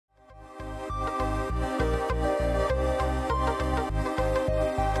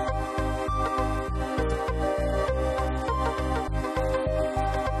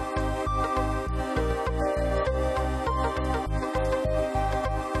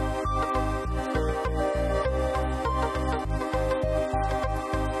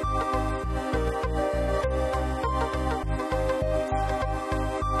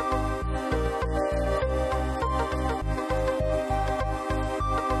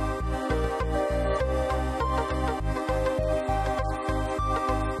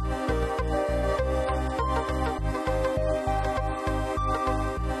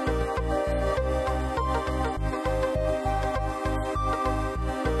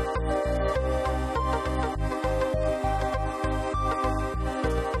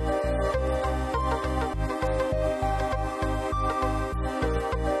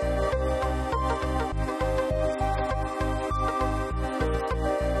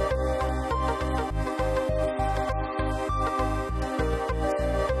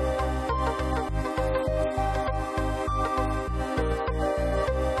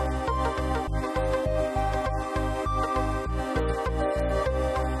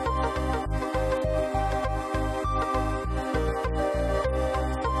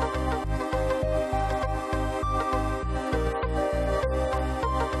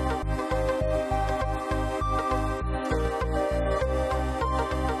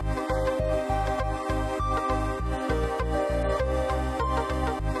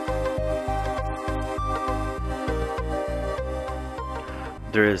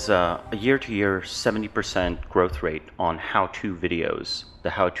There is a year-to-year 70% growth rate on how-to videos, the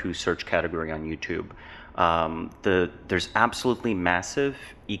how-to search category on YouTube. There's absolutely massive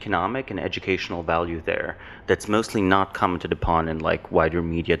economic and educational value there that's mostly not commented upon in like wider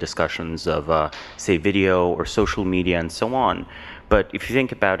media discussions of, say, video or social media and so on. But if you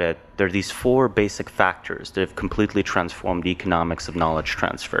think about it, there are these four basic factors that have completely transformed the economics of knowledge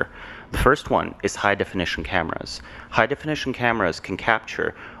transfer. The first one is high-definition cameras. High-definition cameras can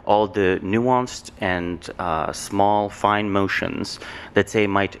capture all the nuanced and small, fine motions that, say,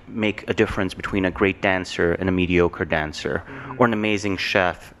 might make a difference between a great dancer and a mediocre dancer, or an amazing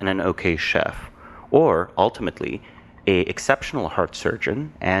chef and an okay chef, or, ultimately, an exceptional heart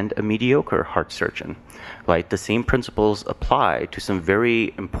surgeon and a mediocre heart surgeon. Right? The same principles apply to some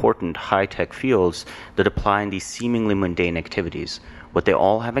very important high-tech fields that apply in these seemingly mundane activities. What they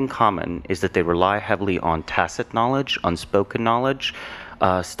all have in common is that they rely heavily on tacit knowledge, unspoken knowledge,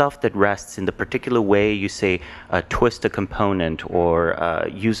 stuff that rests in the particular way you say twist a component or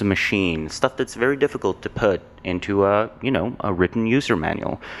use a machine, stuff that's very difficult to put into a written user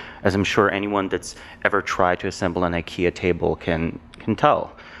manual, as I'm sure anyone that's ever tried to assemble an IKEA table can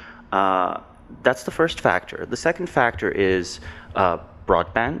tell. That's the first factor. The second factor is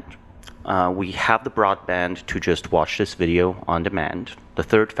broadband. We have the broadband to just watch this video on demand. The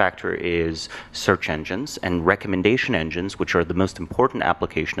third factor is search engines and recommendation engines, which are the most important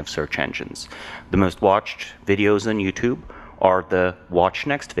application of search engines. The most watched videos on YouTube are the watch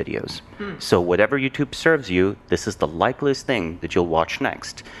next videos. So whatever YouTube serves you, this is the likeliest thing that you'll watch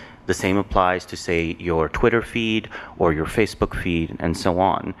next. The same applies to, say, your Twitter feed or your Facebook feed and so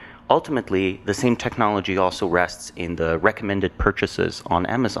on. Ultimately, the same technology also rests in the recommended purchases on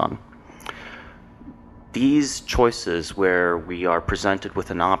Amazon. These choices where we are presented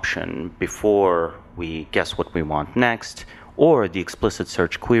with an option before we guess what we want next, or the explicit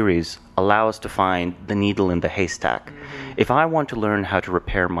search queries, allow us to find the needle in the haystack. If I want to learn how to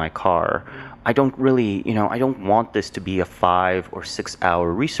repair my car, I don't really, I don't want this to be a 5 or 6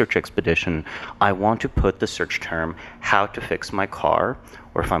 hour research expedition. I want to put the search term, how to fix my car,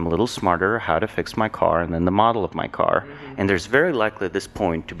 or if I'm a little smarter, how to fix my car, and then the model of my car. And there's very likely at this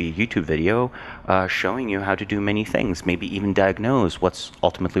point to be a YouTube video showing you how to do many things, maybe even diagnose what's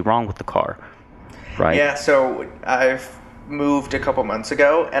ultimately wrong with the car, right? Yeah, so I've moved a couple months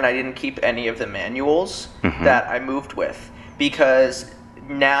ago, and I didn't keep any of the manuals that I moved with, because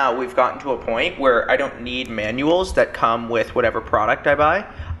now we've gotten to a point where I don't need manuals that come with whatever product I buy.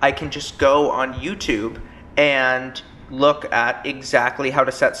 I can just go on YouTube and look at exactly how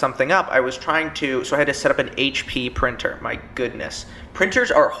to set something up. I had to set up an HP printer. My goodness.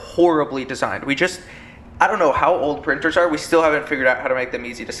 Printers are horribly designed. I don't know how old printers are. We still haven't figured out how to make them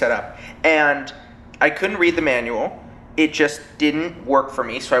easy to set up. And I couldn't read the manual. It just didn't work for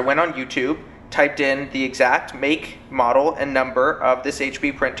me. So I went on YouTube, typed in the exact make, model, and number of this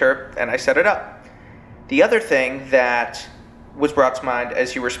HP printer, and I set it up. The other thing that was brought to mind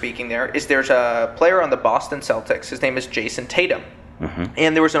as you were speaking there is there's a player on the Boston Celtics. His name is Jason Tatum.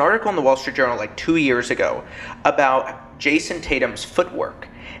 And there was an article in the Wall Street Journal like 2 years ago about Jason Tatum's footwork.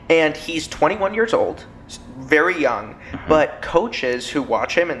 And he's 21 years old, very young, but coaches who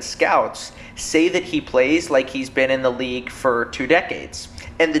watch him and scouts say that he plays like he's been in the league for 2 decades.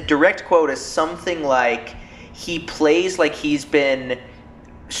 And the direct quote is something like, he plays like he's been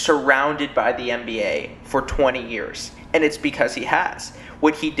surrounded by the NBA for 20 years. And it's because he has.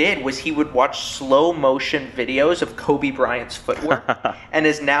 What he did was he would watch slow motion videos of Kobe Bryant's footwork and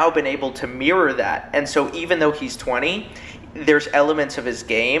has now been able to mirror that. And so even though he's 20, there's elements of his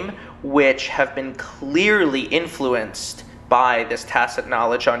game which have been clearly influenced by this tacit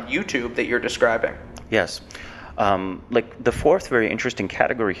knowledge on YouTube that you're describing. Yes. Like the fourth very interesting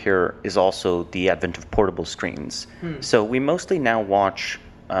category here is also the advent of portable screens. So we mostly now watch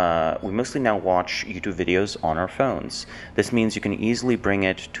YouTube videos on our phones. This means you can easily bring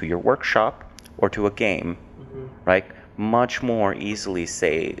it to your workshop or to a game, right? Much more easily,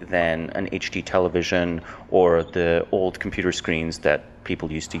 say, than an HD television or the old computer screens that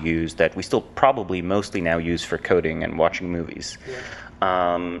people used to use that we still probably mostly now use for coding and watching movies.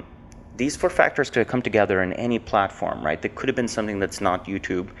 These four factors could have come together in any platform, right? That could have been something that's not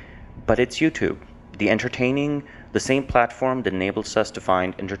YouTube, but it's YouTube. The same platform that enables us to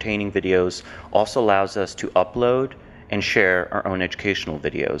find entertaining videos also allows us to upload and share our own educational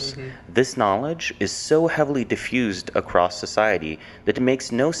videos. This knowledge is so heavily diffused across society that it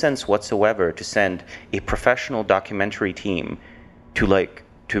makes no sense whatsoever to send a professional documentary team to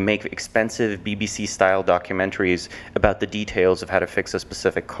make expensive BBC-style documentaries about the details of how to fix a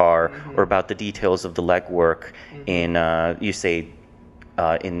specific car or about the details of the legwork in,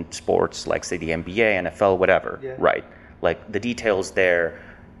 in sports, like say the NBA, NFL, whatever, right? Like the details there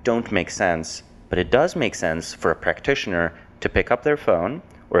don't make sense, but it does make sense for a practitioner to pick up their phone,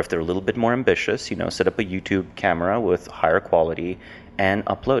 or if they're a little bit more ambitious, set up a YouTube camera with higher quality and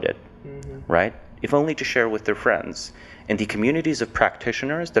upload it, right? If only to share with their friends. And the communities of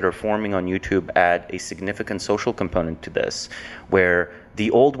practitioners that are forming on YouTube add a significant social component to this, where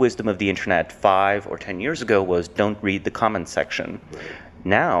the old wisdom of the internet 5 or 10 years ago was don't read the comment section. Right.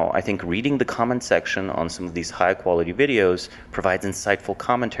 Now, I think reading the comment section on some of these high-quality videos provides insightful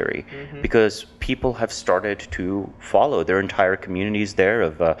commentary because people have started to follow. Their entire communities there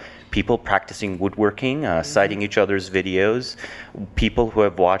of people practicing woodworking, citing each other's videos, people who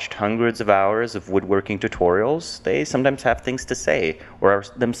have watched hundreds of hours of woodworking tutorials. They sometimes have things to say, or are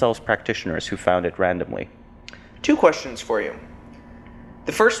themselves practitioners who found it randomly. 2 questions for you.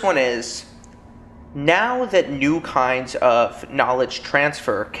 The first one is, now that new kinds of knowledge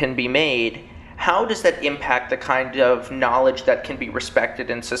transfer can be made, how does that impact the kind of knowledge that can be respected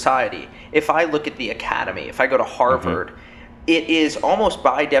in society? If I look at the academy, if I go to Harvard, it is almost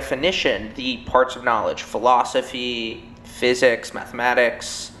by definition the parts of knowledge, philosophy, physics,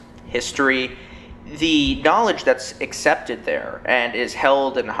 mathematics, history. The knowledge that's accepted there and is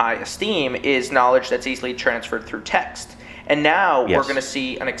held in high esteem is knowledge that's easily transferred through text. And now we're going to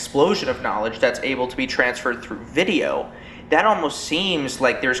see an explosion of knowledge that's able to be transferred through video. That almost seems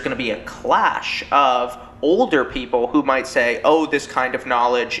like there's going to be a clash of older people who might say, oh, this kind of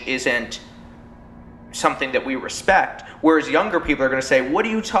knowledge isn't something that we respect, whereas younger people are going to say, what are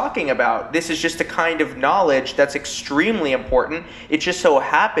you talking about? This is just a kind of knowledge that's extremely important. It just so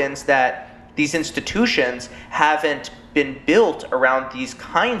happens that these institutions haven't been built around these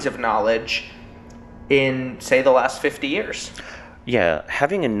kinds of knowledge in, say, the last 50 years. Yeah,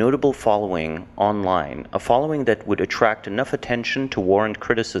 having a notable following online, a following that would attract enough attention to warrant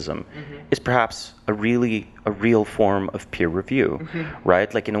criticism, is perhaps a real form of peer review,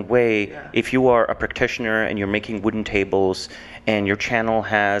 right? Like in a way, if you are a practitioner and you're making wooden tables and your channel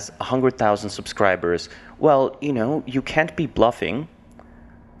has 100,000 subscribers, well, you can't be bluffing.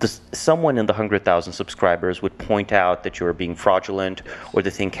 Someone in the 100,000 subscribers would point out that you're being fraudulent, or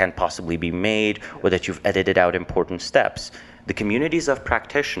the thing can't possibly be made, or that you've edited out important steps. The communities of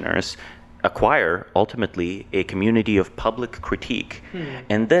practitioners acquire, ultimately, a community of public critique.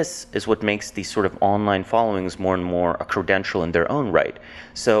 And this is what makes these sort of online followings more and more a credential in their own right.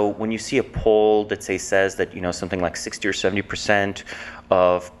 So when you see a poll that, say, says that, something like 60 or 70%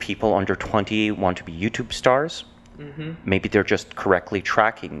 of people under 20 want to be YouTube stars, maybe they're just correctly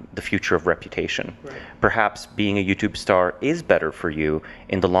tracking the future of reputation. Right. Perhaps being a YouTube star is better for you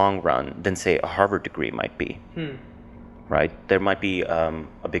in the long run than, say, a Harvard degree might be. Right? There might be a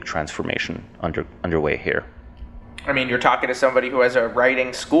big transformation underway here. I mean, you're talking to somebody who has a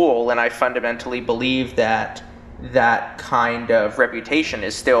writing school, and I fundamentally believe that that kind of reputation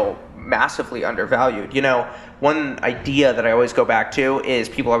is still massively undervalued. One idea that I always go back to is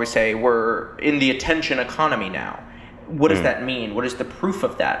people always say we're in the attention economy now. What does that mean? What is the proof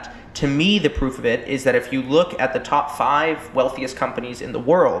of that? To me, the proof of it is that if you look at the top 5 wealthiest companies in the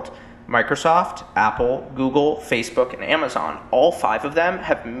world, Microsoft, Apple, Google, Facebook, and Amazon, all 5 of them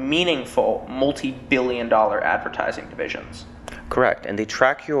have meaningful multi-billion-dollar advertising divisions. Correct, and they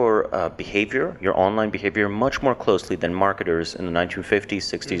track your behavior, your online behavior, much more closely than marketers in the 1950s,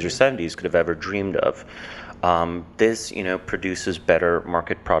 60s, or 70s could have ever dreamed of. This, produces better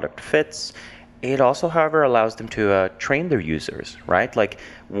market product fits. It also, however, allows them to train their users, right? Like,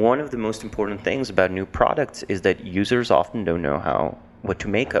 one of the most important things about new products is that users often don't know what to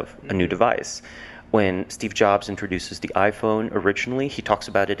make of a new device. When Steve Jobs introduces the iPhone originally, he talks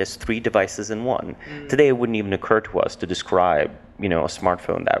about it as 3 devices in one. Today, it wouldn't even occur to us to describe, a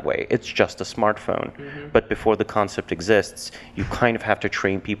smartphone that way. It's just a smartphone. But before the concept exists, you kind of have to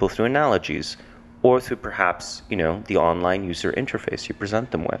train people through analogies, or through perhaps, the online user interface you present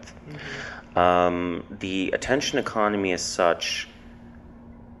them with. The attention economy as such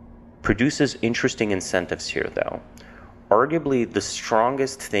produces interesting incentives here, though. Arguably, the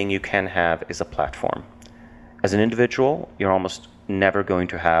strongest thing you can have is a platform. As an individual, you're almost never going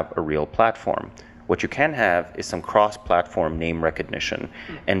to have a real platform. What you can have is some cross-platform name recognition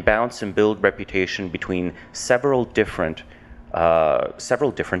and bounce and build reputation between several different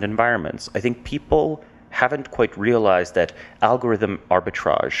environments. I think people haven't quite realized that algorithm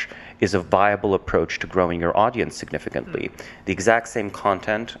arbitrage is a viable approach to growing your audience significantly. The exact same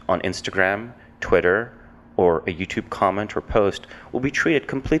content on Instagram, Twitter, or a YouTube comment or post will be treated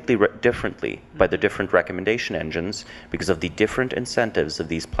completely differently by the different recommendation engines because of the different incentives of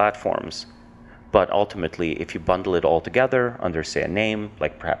these platforms. But ultimately, if you bundle it all together under, say, a name,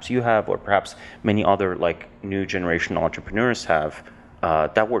 like perhaps you have, or perhaps many other like new generation entrepreneurs have,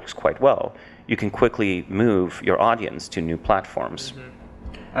 that works quite well. You can quickly move your audience to new platforms.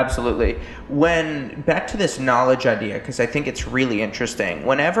 Absolutely. Back to this knowledge idea, because I think it's really interesting.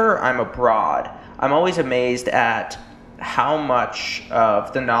 Whenever I'm abroad, I'm always amazed at how much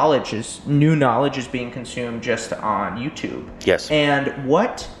of the new knowledge is being consumed just on YouTube. Yes. And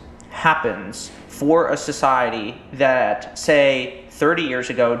what happens for a society that, say, 30 years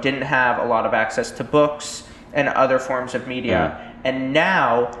ago didn't have a lot of access to books and other forms of media, and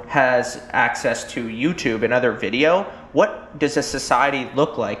now has access to YouTube and other video? What does a society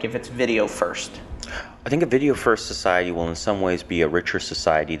look like if it's video first? I think a video-first society will in some ways be a richer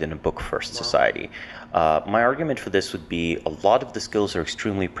society than a book-first society. My argument for this would be a lot of the skills are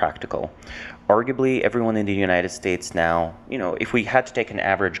extremely practical. Arguably, everyone in the United States now, if we had to take an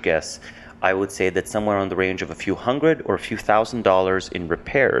average guess, I would say that somewhere on the range of a few hundred or a few $1,000s in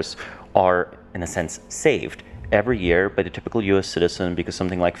repairs are, in a sense, saved every year by the typical US citizen, because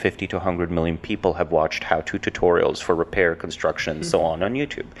something like 50 to 100 million people have watched how-to tutorials for repair, construction, and so on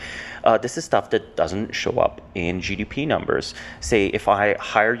YouTube. This is stuff that doesn't show up in GDP numbers. Say, if I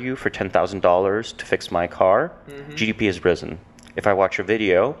hire you for $10,000 to fix my car, GDP has risen. If I watch a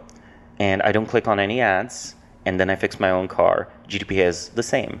video and I don't click on any ads, and then I fix my own car, GDP is the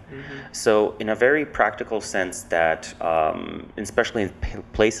same. So in a very practical sense that, especially in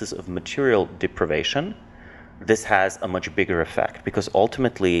places of material deprivation, this has a much bigger effect, because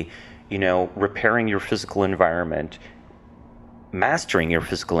ultimately, repairing your physical environment, mastering your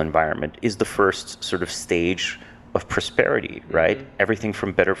physical environment is the first sort of stage of prosperity, right? Everything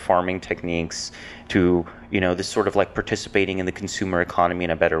from better farming techniques to, this sort of like participating in the consumer economy in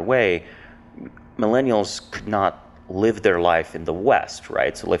a better way. Millennials could not live their life in the West,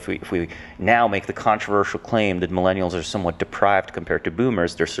 right? So if we now make the controversial claim that millennials are somewhat deprived compared to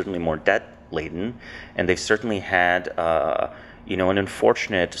boomers, they're certainly more debt-laden, and they've certainly had an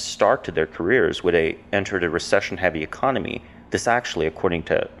unfortunate start to their careers where they entered a recession-heavy economy. This actually, according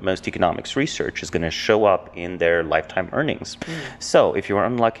to most economics research, is going to show up in their lifetime earnings. So if you were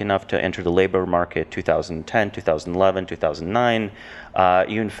unlucky enough to enter the labor market 2010, 2011, 2009,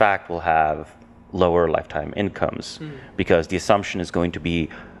 you in fact will have lower lifetime incomes, because the assumption is going to be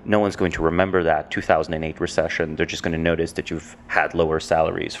no one's going to remember that 2008 recession. They're just going to notice that you've had lower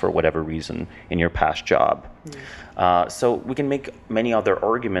salaries for whatever reason in your past job. So we can make many other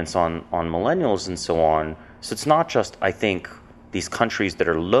arguments on millennials and so on. So it's not just, I think, these countries that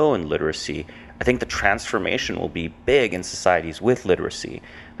are low in literacy. I think the transformation will be big in societies with literacy.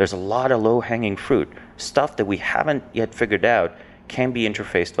 There's a lot of low-hanging fruit. Stuff that we haven't yet figured out can be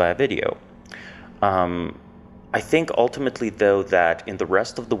interfaced via video. I think ultimately, though, that in the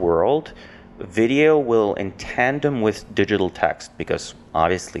rest of the world, video will, in tandem with digital text, because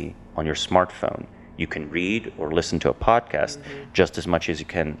obviously on your smartphone, you can read or listen to a podcast just as much as you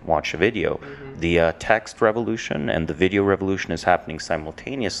can watch a video. The text revolution and the video revolution is happening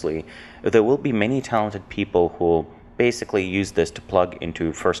simultaneously. There will be many talented people who will basically use this to plug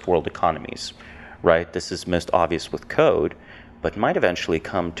into first world economies, right? This is most obvious with code, but might eventually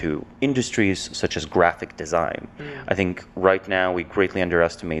come to industries such as graphic design. I think right now we greatly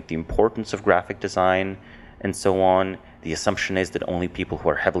underestimate the importance of graphic design and so on. The assumption is that only people who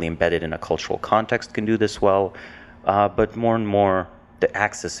are heavily embedded in a cultural context can do this well, but more and more the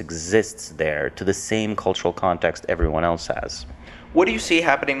access exists there to the same cultural context everyone else has. What do you see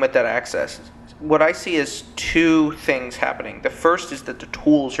happening with that access? What I see is two things happening. The first is that the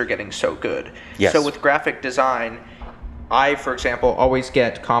tools are getting so good. Yes. So with graphic design, I, for example, always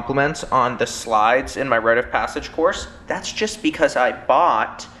get compliments on the slides in my rite of passage course. That's just because I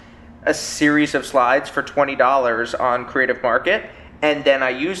bought a series of slides for $20 on Creative Market, and then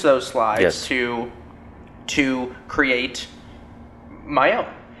I use those slides to create my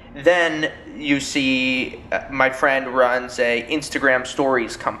own. Then you see my friend runs a Instagram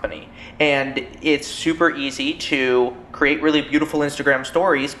stories company, and it's super easy to create really beautiful Instagram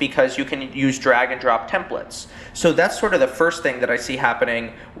stories because you can use drag and drop templates. So that's sort of the first thing that I see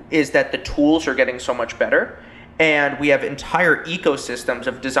happening, is that the tools are getting so much better, and we have entire ecosystems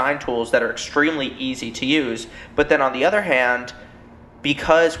of design tools that are extremely easy to use. But then on the other hand,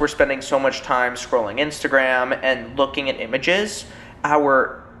 because we're spending so much time scrolling Instagram and looking at images,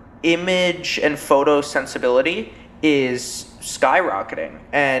 our image and photo sensibility is skyrocketing.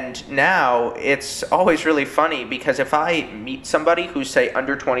 And now it's always really funny, because if I meet somebody who's, say,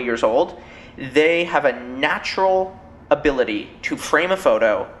 under 20 years old, they have a natural ability to frame a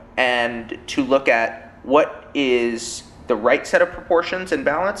photo and to look at what is the right set of proportions and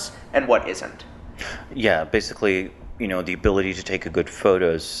balance and what isn't. Yeah, basically, the ability to take a good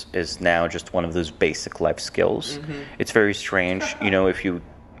photos is now just one of those basic life skills. It's very strange, if you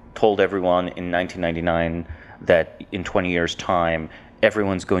told everyone in 1999 that in 20 years' time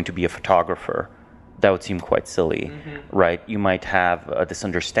everyone's going to be a photographer, that would seem quite silly, right? You might have this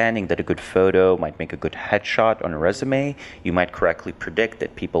understanding that a good photo might make a good headshot on a resume. You might correctly predict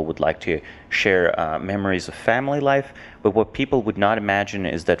that people would like to share memories of family life. But what people would not imagine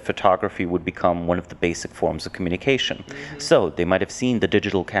is that photography would become one of the basic forms of communication. So they might have seen the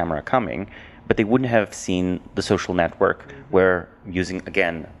digital camera coming, but they wouldn't have seen the social network where, using,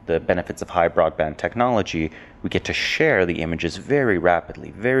 again, the benefits of high broadband technology, we get to share the images very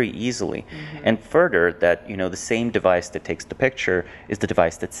rapidly, very easily. And further, that, the same device that takes the picture is the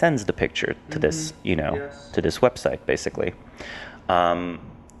device that sends the picture to this, to this website, basically.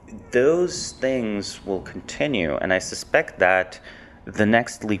 Those things will continue, and I suspect that the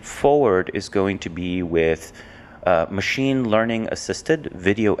next leap forward is going to be with machine learning assisted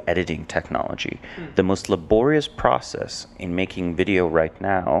video editing technology. The most laborious process in making video right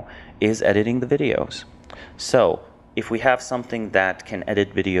now is editing the videos. So if we have something that can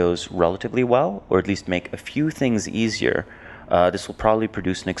edit videos relatively well, or at least make a few things easier, this will probably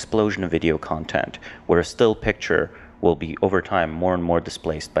produce an explosion of video content where a still picture will be over time more and more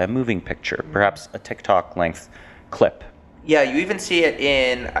displaced by a moving picture, perhaps a TikTok length clip. Yeah, you even see it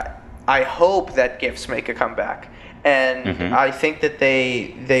in, I hope that GIFs make a comeback. And I think that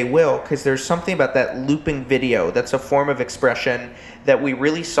they will, because there's something about that looping video that's a form of expression that we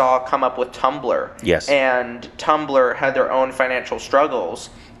really saw come up with Tumblr. Yes. And Tumblr had their own financial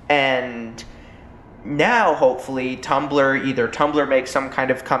struggles. And now, hopefully, either Tumblr makes some kind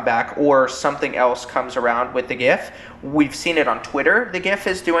of comeback or something else comes around with the GIF. We've seen it on Twitter, the GIF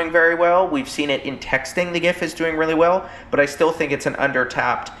is doing very well. We've seen it in texting, the GIF is doing really well. But I still think it's an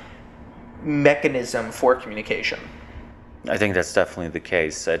undertapped mechanism for communication. I think that's definitely the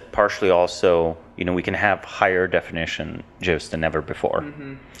case. Partially also, we can have higher definition GIFs than ever before.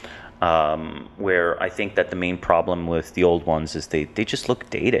 Where I think that the main problem with the old ones is they just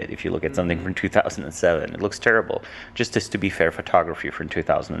look dated. If you look at something from 2007, it looks terrible. Just as to be fair, photography from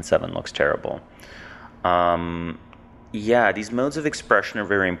 2007 looks terrible. Yeah, these modes of expression are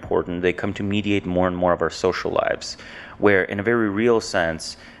very important. They come to mediate more and more of our social lives, where in a very real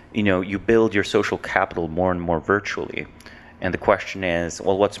sense, you build your social capital more and more virtually. And the question is,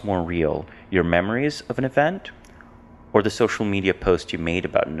 well, what's more real? Your memories of an event or the social media post you made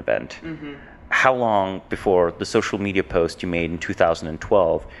about an event? How long before the social media post you made in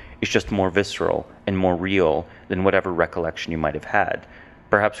 2012 is just more visceral and more real than whatever recollection you might have had?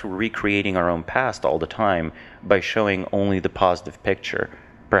 Perhaps we're recreating our own past all the time by showing only the positive picture.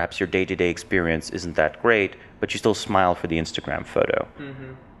 Perhaps your day-to-day experience isn't that great, but you still smile for the Instagram photo.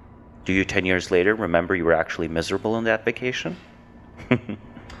 Do you 10 years later remember you were actually miserable on that vacation?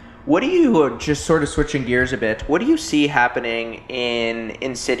 What do you, just sort of switching gears a bit, what do you see happening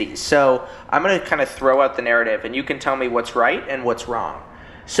in cities? So I'm going to kind of throw out the narrative and you can tell me what's right and what's wrong.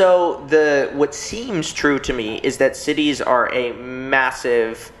 So what seems true to me is that cities are a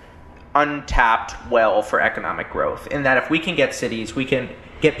massive untapped well for economic growth, in that if we can get cities, we can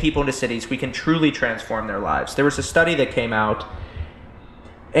get people into cities, we can truly transform their lives. There was a study that came out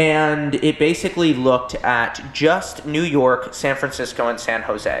and it basically looked at just New York, San Francisco, and San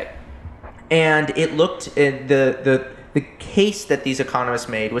Jose. And it looked at the case that these economists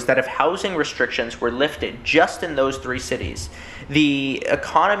made was that if housing restrictions were lifted just in those three cities, the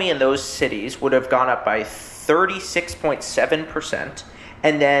economy in those cities would have gone up by 36.7%,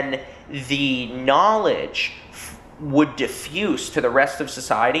 and then the knowledge would diffuse to the rest of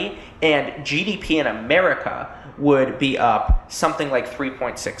society, and GDP in America would be up something like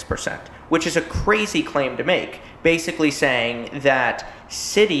 3.6%, which is a crazy claim to make, basically saying that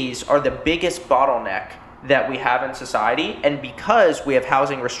cities are the biggest bottleneck that we have in society, and because we have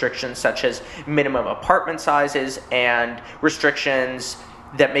housing restrictions such as minimum apartment sizes and restrictions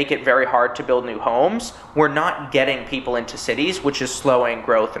that make it very hard to build new homes, we're not getting people into cities, which is slowing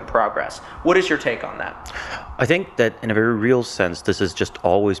growth and progress. What is your take on that? I think that in a very real sense, this has just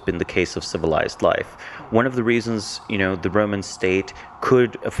always been the case of civilized life. One of the reasons, the Roman state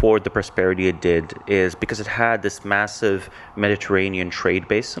could afford the prosperity it did is because it had this massive Mediterranean trade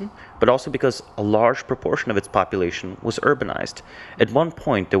basin, but also because a large proportion of its population was urbanized. At one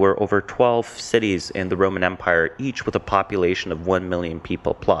point, there were over 12 cities in the Roman Empire, each with a population of 1 million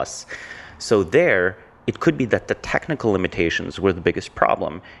people plus. So there, it could be that the technical limitations were the biggest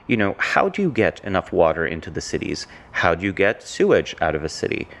problem. You know, how do you get enough water into the cities? How do you get sewage out of a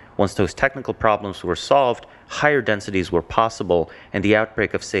city? Once those technical problems were solved, higher densities were possible, and the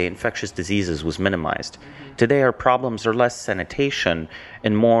outbreak of, say, infectious diseases was minimized. Today, our problems are less sanitation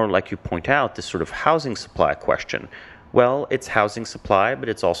and more, like you point out, this sort of housing supply question. Well, it's housing supply, but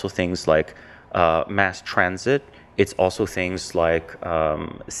it's also things like mass transit. It's also things like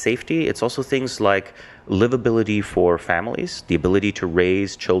safety. It's also things like livability for families. The ability to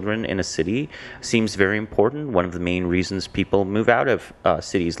raise children in a city seems very important. One of the main reasons people move out of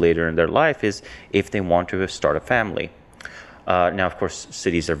cities later in their life is if they want to start a family. Now, of course,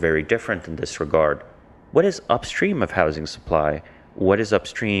 cities are very different in this regard. What is upstream of housing supply? What is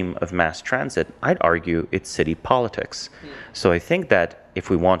upstream of mass transit? I'd argue it's city politics. So I think that if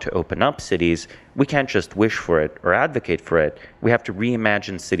we want to open up cities, we can't just wish for it or advocate for it. We have to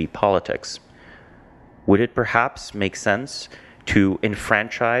reimagine city politics. Would it perhaps make sense to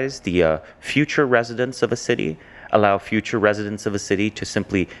enfranchise the future residents of a city, allow future residents of a city to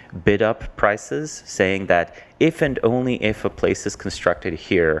simply bid up prices, saying that if and only if a place is constructed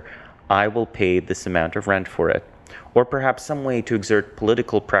here, I will pay this amount of rent for it? Or perhaps some way to exert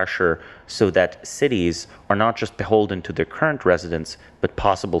political pressure so that cities are not just beholden to their current residents, but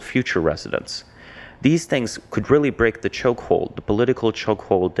possible future residents. These things could really break the chokehold, the political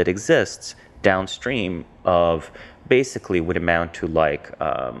chokehold that exists downstream of basically would amount to like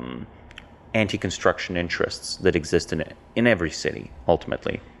anti-construction interests that exist in every city,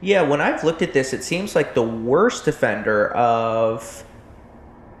 ultimately. Yeah, when I've looked at this, it seems like the worst offender of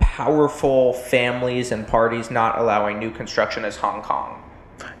powerful families and parties not allowing new construction is Hong Kong.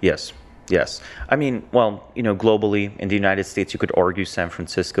 Yes. Yes. I mean, well, you know, globally, in the United States, you could argue San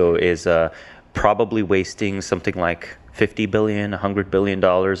Francisco is probably wasting something like $50 billion, $100 billion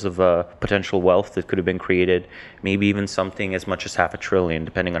of potential wealth that could have been created, maybe even something as much as $500 billion,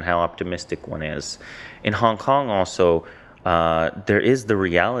 depending on how optimistic one is. In Hong Kong also, there is the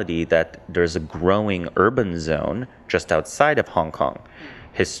reality that there's a growing urban zone just outside of Hong Kong.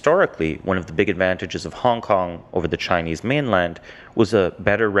 Historically, one of the big advantages of Hong Kong over the Chinese mainland was a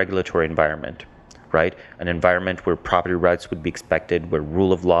better regulatory environment, right? An environment where property rights would be expected, where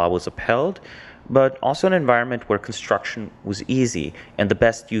rule of law was upheld, but also an environment where construction was easy and the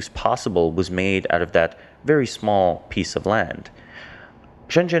best use possible was made out of that very small piece of land.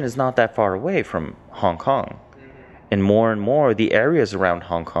 Shenzhen is not that far away from Hong Kong, and more, the areas around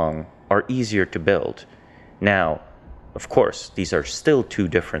Hong Kong are easier to build. Now, of course, these are still two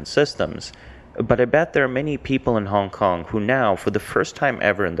different systems, but I bet there are many people in Hong Kong who now, for the first time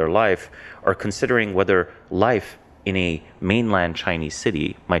ever in their life, are considering whether life in a mainland Chinese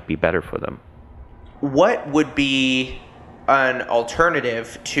city might be better for them. What would be an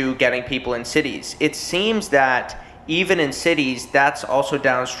alternative to getting people in cities? It seems that even in cities, that's also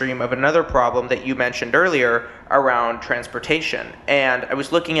downstream of another problem that you mentioned earlier around transportation. And I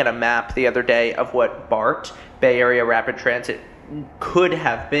was looking at a map the other day of what BART, Bay Area Rapid Transit, could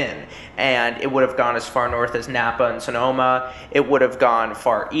have been, and it would have gone as far north as Napa and Sonoma. It would have gone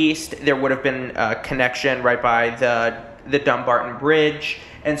far east. There would have been a connection right by the Dumbarton Bridge,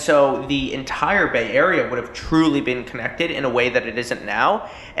 and so the entire Bay Area would have truly been connected in a way that it isn't now.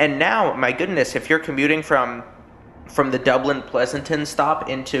 And now, my goodness, if you're commuting from the Dublin Pleasanton stop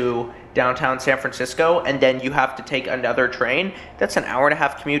into downtown San Francisco, and then you have to take another train, that's an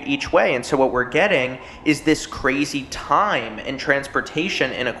hour-and-a-half commute each way. And so what we're getting is this crazy time and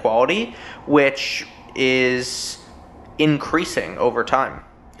transportation inequality, which is increasing over time.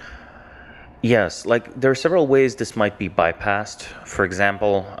 Yes, like there are several ways this might be bypassed. For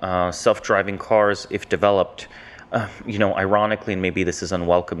example, self-driving cars, if developed, ironically, and maybe this is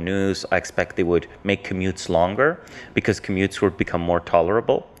unwelcome news, I expect they would make commutes longer because commutes would become more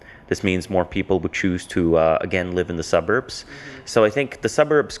tolerable. This means more people would choose to, again, live in the suburbs. So I think the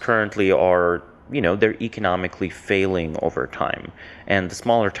suburbs currently are, they're economically failing over time. And the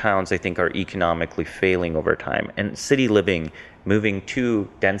smaller towns, I think, are economically failing over time. And city living, moving to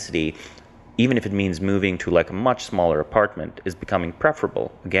density, even if it means moving to like a much smaller apartment, is becoming preferable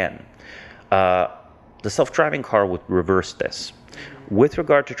again. The self-driving car would reverse this. With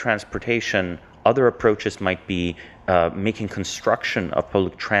regard to transportation, other approaches might be making construction of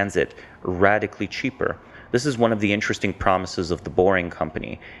public transit radically cheaper. This is one of the interesting promises of the Boring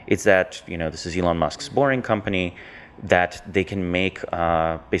Company. It's that, this is Elon Musk's Boring Company, that they can make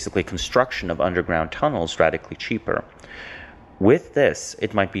basically construction of underground tunnels radically cheaper. With this,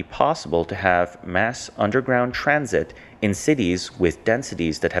 it might be possible to have mass underground transit in cities with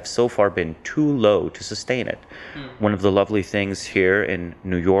densities that have so far been too low to sustain it. One of the lovely things here in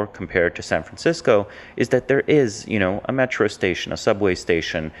New York compared to San Francisco is that there is, a metro station, a subway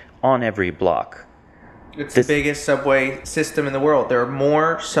station on every block. It's the biggest subway system in the world. There are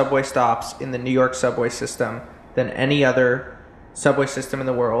more subway stops in the New York subway system than any other subway system in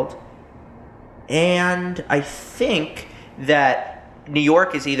the world. And I think that New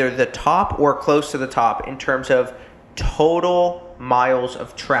York is either the top or close to the top in terms of total miles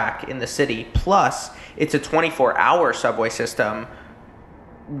of track in the city. Plus, it's a 24-hour subway system,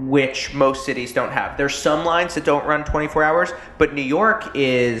 which most cities don't have. There's some lines that don't run 24 hours, but New York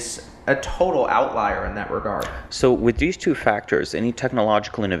is a total outlier in that regard. So with these two factors, any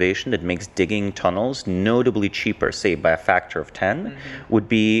technological innovation that makes digging tunnels notably cheaper, say by a factor of 10, would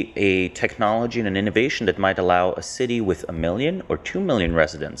be a technology and an innovation that might allow a city with 1 million or 2 million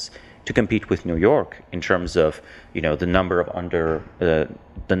residents to compete with New York in terms of, the number of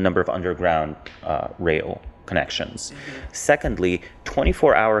underground rail connections. Secondly,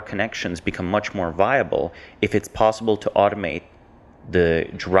 24-hour connections become much more viable if it's possible to automate the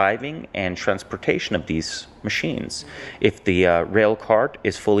driving and transportation of these machines. If the rail cart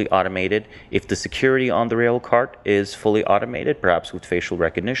is fully automated, if the security on the rail cart is fully automated, perhaps with facial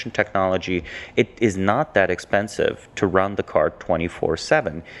recognition technology, it is not that expensive to run the cart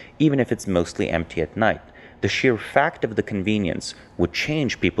 24/7, even if it's mostly empty at night. The sheer fact of the convenience would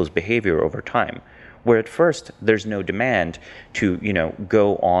change people's behavior over time. Where at first there's no demand to,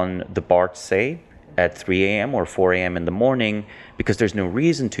 go on the BART, say, at 3 a.m. or 4 a.m. in the morning because there's no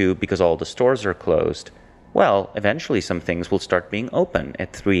reason to, because all the stores are closed. Well, eventually some things will start being open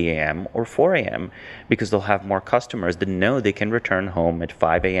at 3 a.m. or 4 a.m. because they'll have more customers that know they can return home at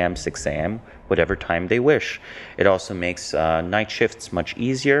 5 a.m., 6 a.m., whatever time they wish. It also makes night shifts much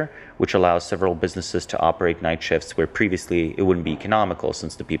easier, which allows several businesses to operate night shifts where previously it wouldn't be economical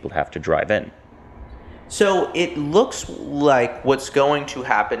since the people have to drive in. So it looks like what's going to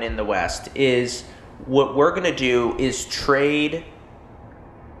happen in the West is what we're going to do is trade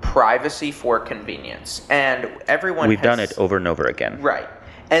privacy for convenience. And we've done it over and over again. Right.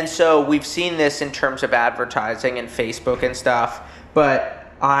 And so we've seen this in terms of advertising and Facebook and stuff, but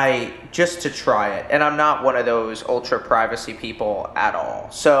just to try it, and I'm not one of those ultra privacy people at all.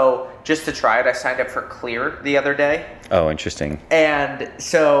 So just to try it, I signed up for Clear the other day. Oh, interesting. And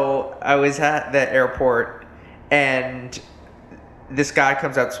so I was at the airport and this guy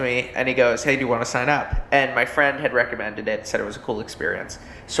comes up to me and he goes, "Hey, do you want to sign up?" And my friend had recommended it, said it was a cool experience.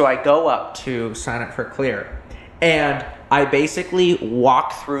 So I go up to sign up for Clear. And I basically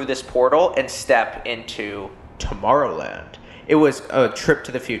walk through this portal and step into Tomorrowland. It was a trip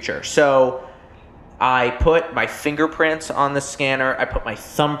to the future. So I put my fingerprints on the scanner. I put my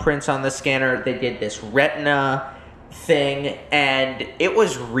thumbprints on the scanner. They did this retina thing, and it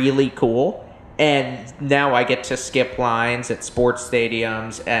was really cool. And now I get to skip lines at sports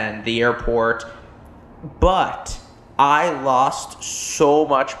stadiums and the airport. But I lost so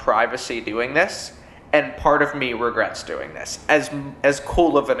much privacy doing this, and part of me regrets doing this, as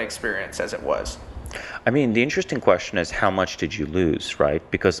cool of an experience as it was. I mean, the interesting question is how much did you lose, right?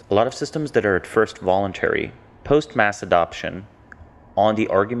 Because a lot of systems that are at first voluntary, post-mass adoption, on the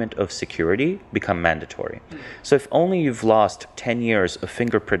argument of security, become mandatory. So if only you've lost 10 years of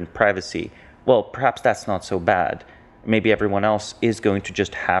fingerprint privacy, well, perhaps that's not so bad. Maybe everyone else is going to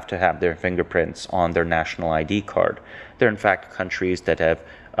just have to have their fingerprints on their national ID card. There are in fact countries that have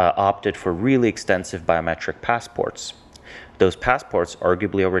opted for really extensive biometric passports. Those passports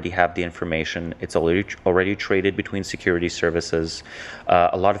arguably already have the information. It's already traded between security services.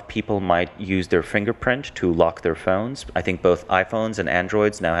 A lot of people might use their fingerprint to lock their phones. I think both iPhones and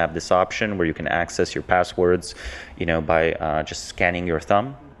Androids now have this option where you can access your passwords, by just scanning your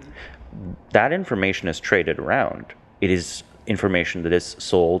thumb. That information is traded around. It is information that is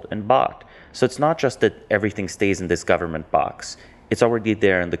sold and bought. So it's not just that everything stays in this government box. It's already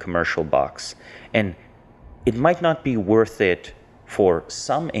there in the commercial box. And it might not be worth it for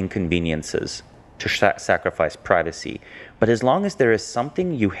some inconveniences to sacrifice privacy. But as long as there is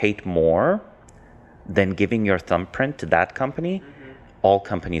something you hate more than giving your thumbprint to that company, all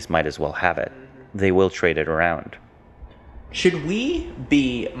companies might as well have it. They will trade it around. Should we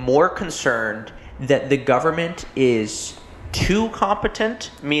be more concerned that the government is too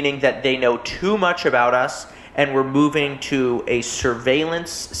competent, meaning that they know too much about us and we're moving to a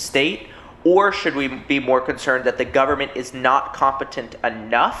surveillance state? Or should we be more concerned that the government is not competent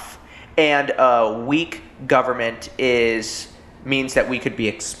enough and a weak government means that we could be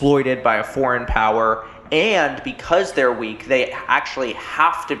exploited by a foreign power And because they're weak, they actually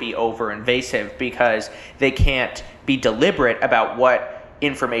have to be over-invasive because they can't be deliberate about what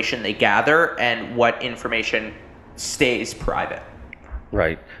information they gather and what information stays private.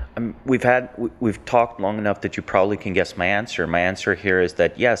 Right. We've talked long enough that you probably can guess my answer. My answer here is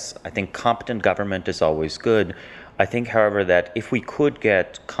that yes, I think competent government is always good. I think, however, that if we could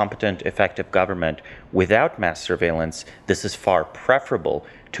get competent, effective government without mass surveillance, this is far preferable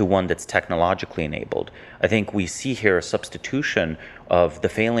to one that's technologically enabled. I think we see here a substitution of the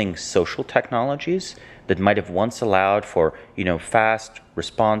failing social technologies that might have once allowed for, fast,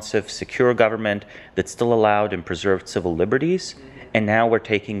 responsive, secure government that still allowed and preserved civil liberties. And now we're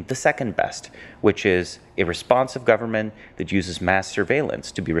taking the second best, which is a responsive government that uses mass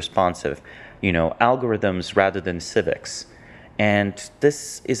surveillance to be responsive, algorithms rather than civics. And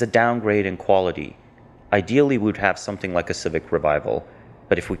this is a downgrade in quality. Ideally, we would have something like a civic revival.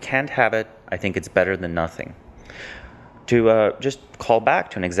 But if we can't have it, I think it's better than nothing. To just call back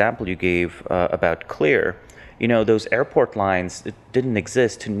to an example you gave about Clear, those airport lines didn't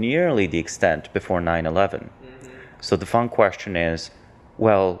exist to nearly the extent before 9/11. So the fun question is,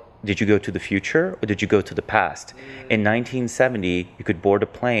 well, did you go to the future or did you go to the past? In 1970, you could board a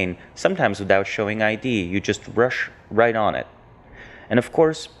plane, sometimes without showing ID. You just rush right on it. And of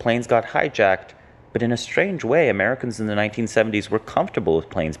course, planes got hijacked, but in a strange way, Americans in the 1970s were comfortable with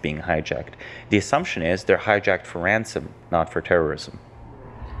planes being hijacked. The assumption is they're hijacked for ransom, not for terrorism.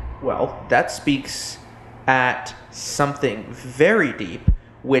 Well, that speaks at something very deep,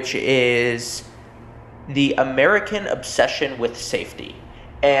 which is the American obsession with safety.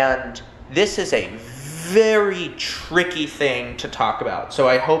 And this is a very tricky thing to talk about. So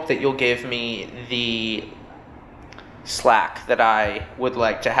I hope that you'll give me the slack that I would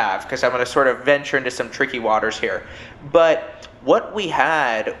like to have, because I'm going to sort of venture into some tricky waters here. But what we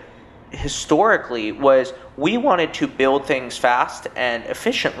had historically was we wanted to build things fast and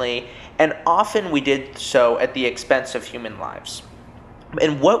efficiently, and often we did so at the expense of human lives.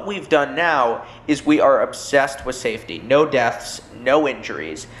 And what we've done now is we are obsessed with safety. No deaths, no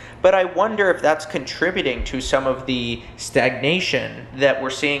injuries. But I wonder if that's contributing to some of the stagnation that we're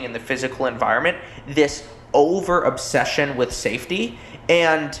seeing in the physical environment, this over-obsession with safety.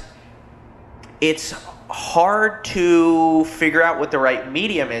 And it's hard to figure out what the right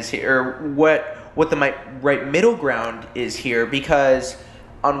medium is here, or what the right middle ground is here, because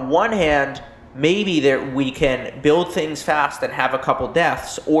on one hand, maybe we can build things fast and have a couple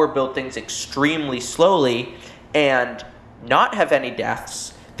deaths, or build things extremely slowly and not have any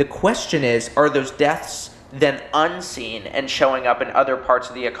deaths. The question is, are those deaths then unseen and showing up in other parts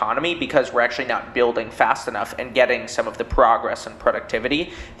of the economy because we're actually not building fast enough and getting some of the progress and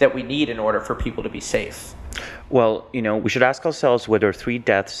productivity that we need in order for people to be safe? Well, we should ask ourselves whether 3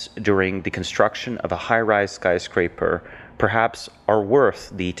 deaths during the construction of a high-rise skyscraper perhaps are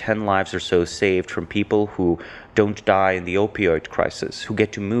worth the 10 lives or so saved from people who don't die in the opioid crisis, who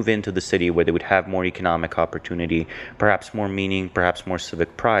get to move into the city where they would have more economic opportunity, perhaps more meaning, perhaps more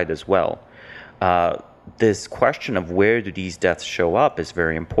civic pride as well. This question of where do these deaths show up is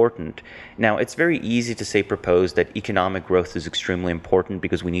very important. Now, it's very easy to propose that economic growth is extremely important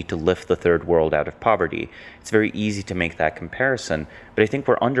because we need to lift the third world out of poverty. It's very easy to make that comparison, but I think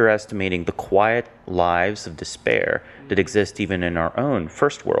we're underestimating the quiet lives of despair that exist even in our own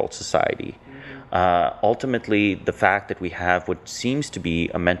first world society. Ultimately, the fact that we have what seems to be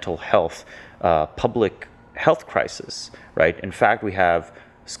a mental health, public health crisis, right? In fact, we have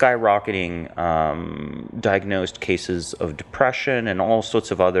skyrocketing diagnosed cases of depression and all sorts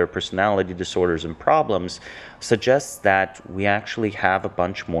of other personality disorders and problems suggests that we actually have a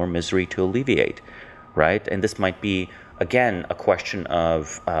bunch more misery to alleviate, right? And this might be, again, a question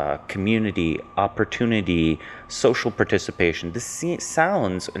of community, opportunity, social participation. This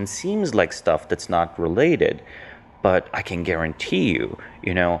sounds and seems like stuff that's not related, but I can guarantee you,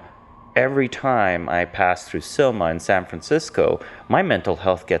 every time I pass through Soma in San Francisco, my mental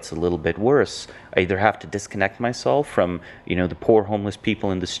health gets a little bit worse. I either have to disconnect myself from, the poor homeless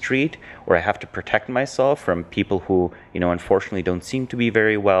people in the street, or I have to protect myself from people who, unfortunately don't seem to be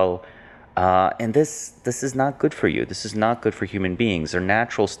very well. And this is not good for you. This is not good for human beings. Their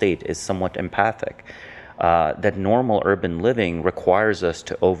natural state is somewhat empathic. That normal urban living requires us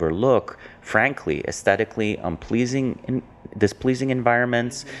to overlook, frankly, aesthetically displeasing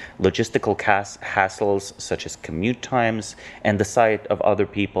environments, logistical hassles such as commute times, and the sight of other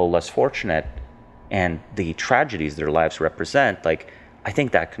people less fortunate and the tragedies their lives represent. I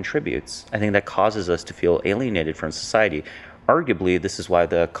think that contributes. I think that causes us to feel alienated from society. Arguably, this is why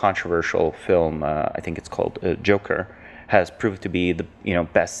the controversial film, I think it's called Joker, has proved to be the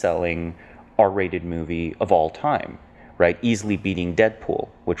best-selling R-rated movie of all time, right? Easily beating Deadpool,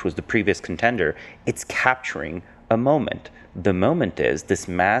 which was the previous contender. It's capturing a moment. The moment is this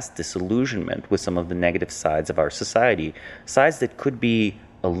mass disillusionment with some of the negative sides of our society, sides that could be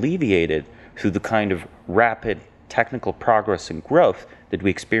alleviated through the kind of rapid technical progress and growth that we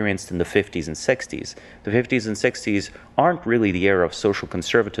experienced in the 50s and 60s. The 50s and 60s aren't really the era of social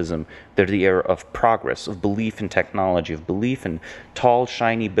conservatism. They're the era of progress, of belief in technology, of belief in tall,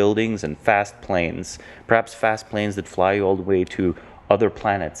 shiny buildings and fast planes, perhaps fast planes that fly you all the way to other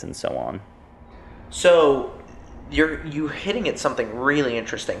planets and so on. So you're hitting at something really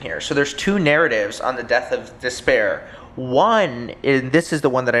interesting here. So there's two narratives on the death of despair. One, and this is the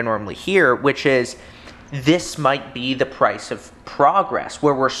one that I normally hear, which is this might be the price of progress,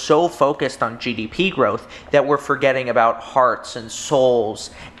 where we're so focused on GDP growth that we're forgetting about hearts and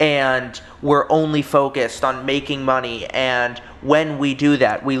souls, and we're only focused on making money, and when we do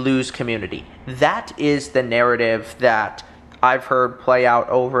that, we lose community. That is the narrative that I've heard play out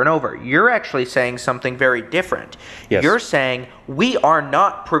over and over. You're actually saying something very different. Yes. You're saying we are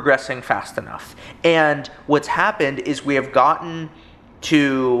not progressing fast enough. And what's happened is we have gotten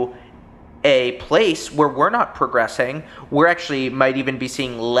to a place where we're not progressing. We're actually might even be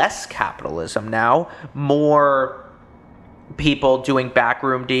seeing less capitalism now, more people doing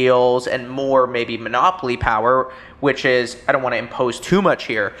backroom deals, and more maybe monopoly power, which is, I don't want to impose too much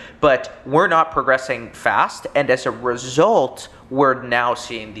here, but we're not progressing fast, and as a result, we're now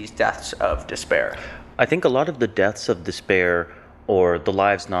seeing these deaths of despair. I think a lot of the deaths of despair or the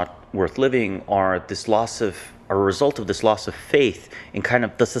lives not worth living are a result of this loss of faith in kind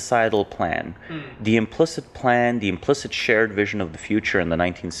of the societal plan. The implicit plan, the implicit shared vision of the future in the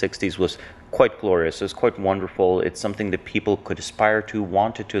 1960s was quite glorious. It was quite wonderful. It's something that people could aspire to,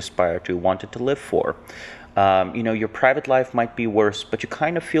 wanted to live for. Your private life might be worse, but you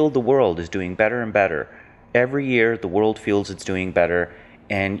kind of feel the world is doing better and better. Every year, the world feels it's doing better,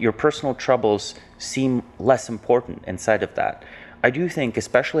 and your personal troubles seem less important inside of that. I do think,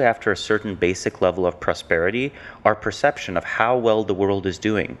 especially after a certain basic level of prosperity, our perception of how well the world is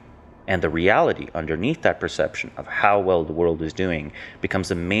doing and the reality underneath that perception of how well the world is doing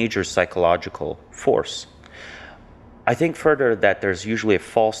becomes a major psychological force. I think further that there's usually a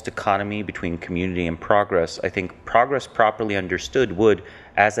false dichotomy between community and progress. I think progress properly understood would,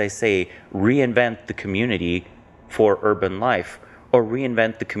 as I say, reinvent the community for urban life, or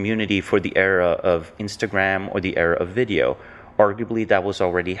reinvent the community for the era of Instagram or the era of video. Arguably, that was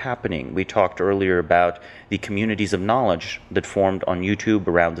already happening. We talked earlier about the communities of knowledge that formed on YouTube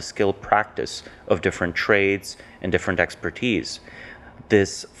around the skill practice of different trades and different expertise.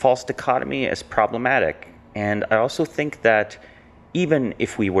 This false dichotomy is problematic, and I also think that even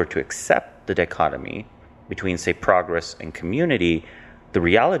if we were to accept the dichotomy between, say, progress and community, the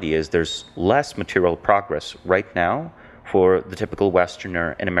reality is there's less material progress right now for the typical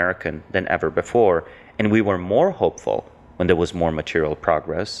Westerner and American than ever before, and we were more hopeful when there was more material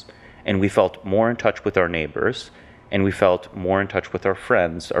progress, and we felt more in touch with our neighbors, and we felt more in touch with our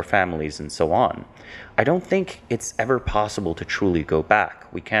friends, our families, and so on. I don't think it's ever possible to truly go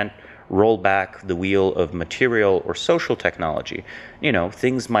back. We can't roll back the wheel of material or social technology.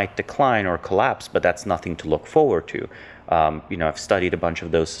 Things might decline or collapse, but that's nothing to look forward to. I've studied a bunch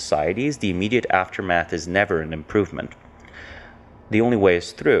of those societies. The immediate aftermath is never an improvement. The only way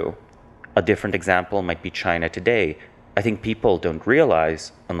is through. A different example might be China today. I think people don't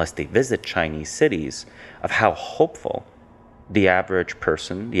realize, unless they visit Chinese cities, of how hopeful the average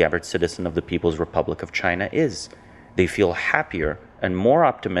person, the average citizen of the People's Republic of China is. They feel happier and more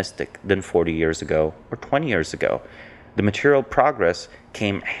optimistic than 40 years ago or 20 years ago. The material progress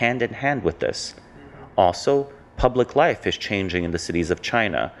came hand in hand with this. Also, public life is changing in the cities of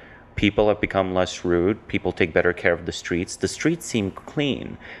China. People have become less rude. People take better care of the streets. The streets seem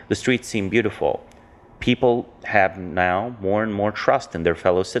clean. The streets seem beautiful. People have now more and more trust in their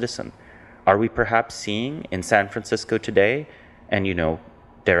fellow citizen. Are we perhaps seeing in San Francisco today, and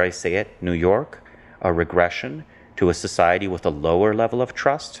dare I say it, New York, a regression to a society with a lower level of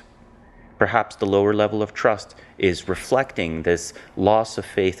trust? Perhaps the lower level of trust is reflecting this loss of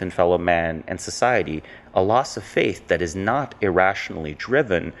faith in fellow man and society, a loss of faith that is not irrationally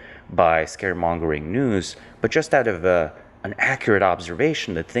driven by scaremongering news, but just out of an accurate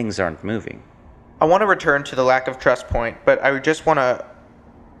observation that things aren't moving. I want to return to the lack of trust point, but I just want to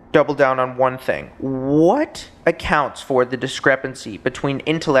double down on one thing. What accounts for the discrepancy between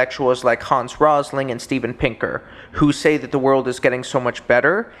intellectuals like Hans Rosling and Steven Pinker, who say that the world is getting so much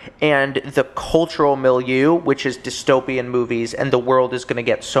better, and the cultural milieu, which is dystopian movies, and the world is going to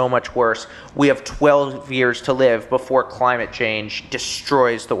get so much worse? We have 12 years to live before climate change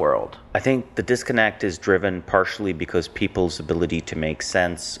destroys the world. I think the disconnect is driven partially because people's ability to make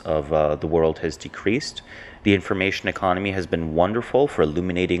sense of the world has decreased. The information economy has been wonderful for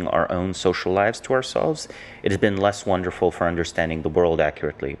illuminating our own social lives to ourselves. It has been less wonderful for understanding the world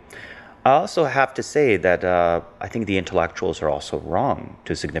accurately. I also have to say that I think the intellectuals are also wrong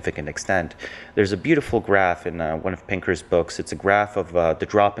to a significant extent. There's a beautiful graph in one of Pinker's books. It's a graph of the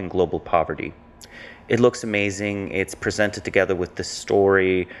drop in global poverty. It looks amazing. It's presented together with the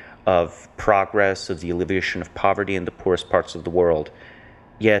story of progress, of the alleviation of poverty in the poorest parts of the world.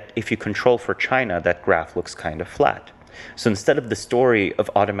 Yet, if you control for China, that graph looks kind of flat. So instead of the story of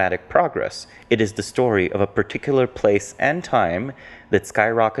automatic progress, it is the story of a particular place and time that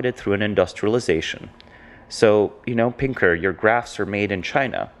skyrocketed through an industrialization. So, Pinker, your graphs are made in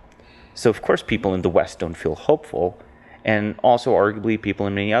China. So of course people in the West don't feel hopeful, and also arguably people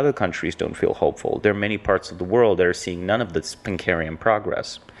in many other countries don't feel hopeful. There are many parts of the world that are seeing none of this Pinkerian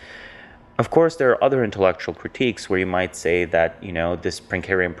progress. Of course, there are other intellectual critiques where you might say that, this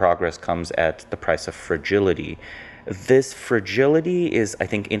Pinkerian progress comes at the price of fragility. This fragility is, I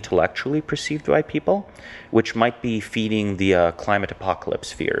think, intellectually perceived by people, which might be feeding the climate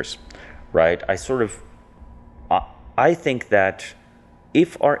apocalypse fears, right? I think that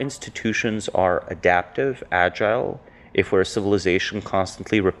if our institutions are adaptive, agile, if we're a civilization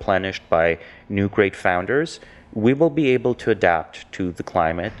constantly replenished by new great founders, we will be able to adapt to the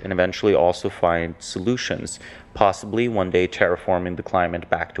climate and eventually also find solutions, possibly one day terraforming the climate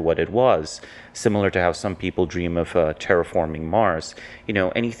back to what it was, similar to how some people dream of terraforming Mars.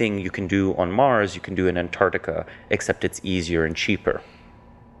 Anything you can do on Mars, you can do in Antarctica, except it's easier and cheaper.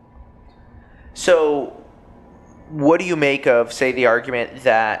 So, what do you make of, say, the argument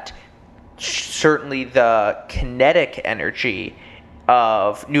that certainly the kinetic energy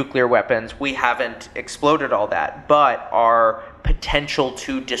of nuclear weapons, we haven't exploded all that, but our potential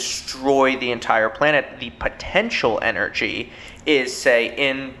to destroy the entire planet, the potential energy is, say,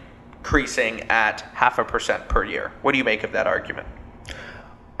 increasing at 0.5% per year? What do you make of that argument?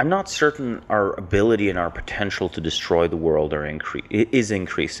 I'm not certain our ability and our potential to destroy the world is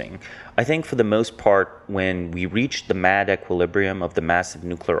increasing. I think for the most part, when we reach the mad equilibrium of the massive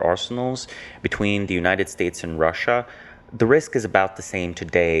nuclear arsenals between the United States and Russia, the risk is about the same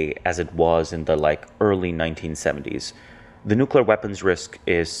today as it was in the early 1970s. The nuclear weapons risk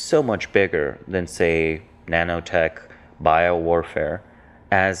is so much bigger than, say, nanotech, biowarfare,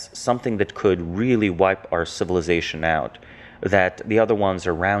 as something that could really wipe our civilization out, that the other ones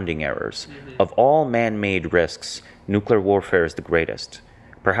are rounding errors. Mm-hmm. Of all man-made risks, nuclear warfare is the greatest.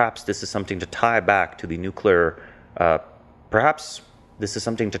 Perhaps this is something to tie back to the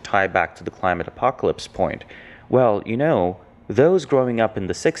climate apocalypse point. Well, those growing up in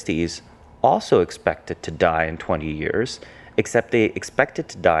the 60s also expected to die in 20 years, except they expected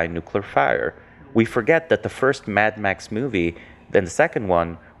to die in nuclear fire. We forget that the first Mad Max movie and the second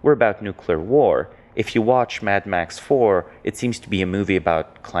one were about nuclear war. If you watch Mad Max 4, it seems to be a movie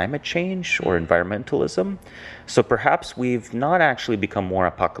about climate change or environmentalism. So perhaps we've not actually become more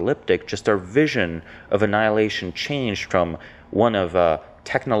apocalyptic, just our vision of annihilation changed from one of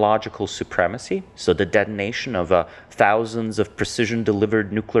technological supremacy, so the detonation of thousands of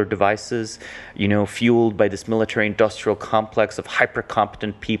precision-delivered nuclear devices, fueled by this military-industrial complex of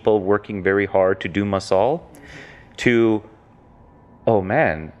hyper-competent people working very hard to doom us all, to, oh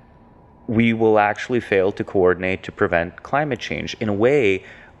man, we will actually fail to coordinate to prevent climate change. In a way,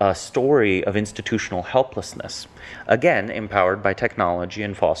 a story of institutional helplessness, again, empowered by technology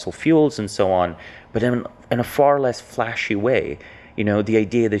and fossil fuels and so on, but in a far less flashy way. The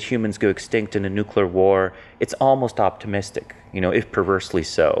idea that humans go extinct in a nuclear war, it's almost optimistic, if perversely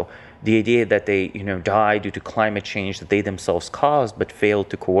so. The idea that they, die due to climate change that they themselves caused but failed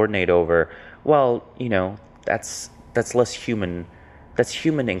to coordinate over, well, that's less human. That's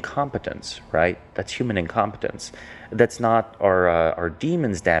human incompetence, right? That's human incompetence. That's not our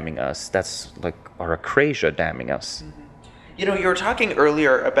demons damning us. That's our acrasia damning us. Mm-hmm. You were talking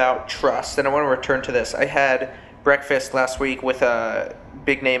earlier about trust, and I want to return to this. I had breakfast last week with a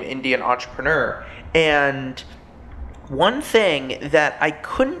big name Indian entrepreneur, and one thing that I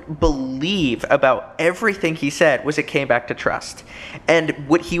couldn't believe about everything he said was it came back to trust. And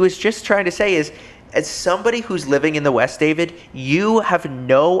what he was just trying to say is as somebody who's living in the West, David, you have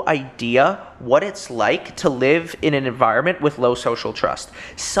no idea what it's like to live in an environment with low social trust.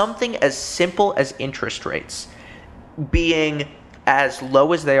 Something as simple as interest rates being as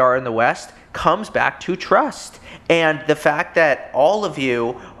low as they are in the West comes back to trust. And the fact that all of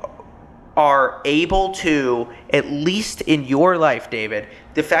you are able to, at least in your life, David,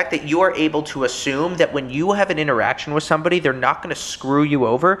 the fact that you are able to assume that when you have an interaction with somebody, they're not going to screw you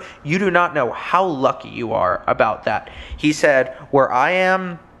over, you do not know how lucky you are about that. He said, where I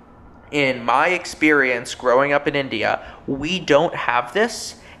am, in my experience growing up in India, we don't have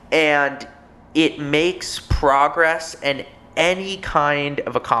this, and it makes progress and any kind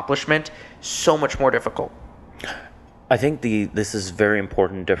of accomplishment so much more difficult. I think this is a very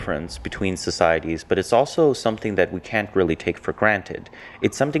important difference between societies, but it's also something that we can't really take for granted.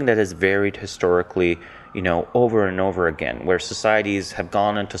 It's something that has varied historically, over and over again, where societies have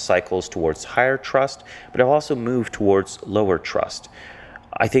gone into cycles towards higher trust, but have also moved towards lower trust.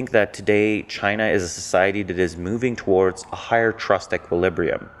 I think that today China is a society that is moving towards a higher trust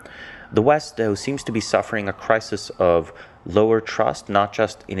equilibrium. The West, though, seems to be suffering a crisis of lower trust, not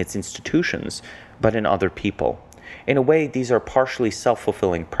just in its institutions, but in other people. In a way, these are partially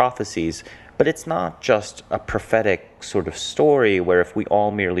self-fulfilling prophecies, but it's not just a prophetic sort of story where if we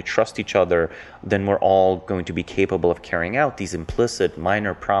all merely trust each other, then we're all going to be capable of carrying out these implicit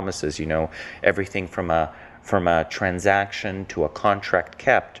minor promises, everything from a transaction to a contract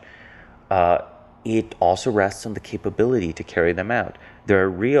kept. It also rests on the capability to carry them out. There are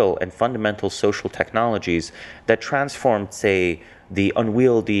real and fundamental social technologies that transformed, say, the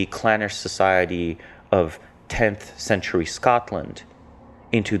unwieldy clannish society of 10th century Scotland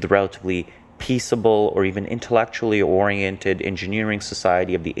into the relatively peaceable or even intellectually oriented engineering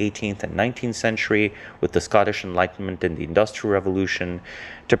society of the 18th and 19th century with the Scottish Enlightenment and the Industrial Revolution,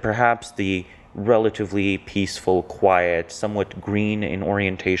 to perhaps the relatively peaceful, quiet, somewhat green in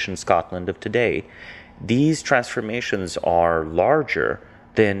orientation Scotland of today. These transformations are larger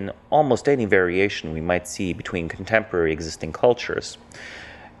than almost any variation we might see between contemporary existing cultures.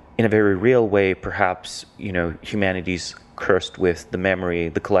 In a very real way, perhaps, humanity's cursed with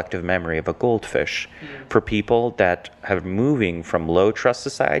the collective memory of a goldfish. For people that have moving from low trust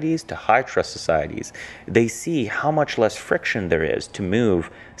societies to high trust societies, they see how much less friction there is to move,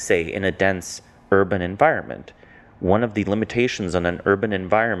 say, in a dense urban environment. One of the limitations on an urban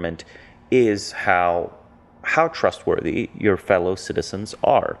environment is how trustworthy your fellow citizens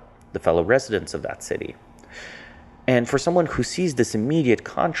are, the fellow residents of that city. And for someone who sees this immediate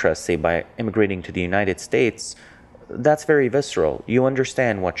contrast, say, by immigrating to the United States, that's very visceral. You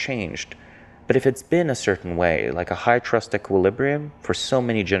understand what changed. But if it's been a certain way, like a high trust equilibrium for so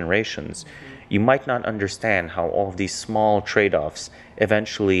many generations, you might not understand how all of these small trade-offs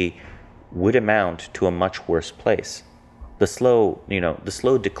eventually would amount to a much worse place. The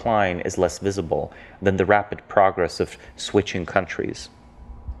slow decline is less visible than the rapid progress of switching countries.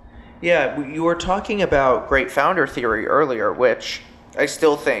 Yeah, you were talking about great founder theory earlier, which I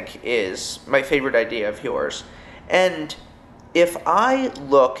still think is my favorite idea of yours. And if I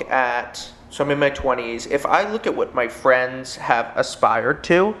look at, so I'm in my 20s, if I look at what my friends have aspired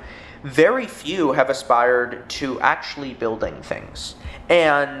to, very few have aspired to actually building things.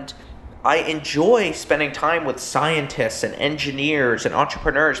 And I enjoy spending time with scientists and engineers and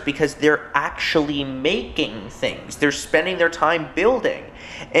entrepreneurs because they're actually making things. They're spending their time building.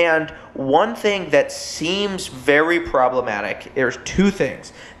 And one thing that seems very problematic, there's two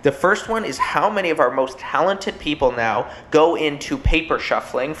things. The first one is how many of our most talented people now go into paper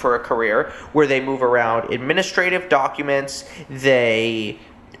shuffling for a career where they move around administrative documents, they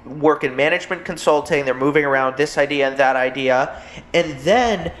work in management consulting, they're moving around this idea and that idea. And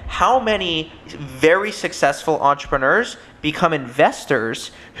then how many very successful entrepreneurs become investors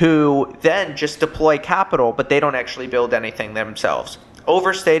who then just deploy capital, but they don't actually build anything themselves?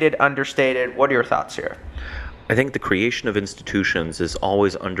 Overstated, understated? What are your thoughts here? I think the creation of institutions is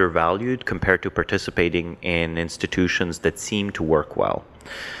always undervalued compared to participating in institutions that seem to work well.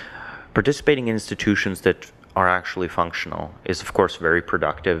 Participating in institutions that are actually functional is, of course, very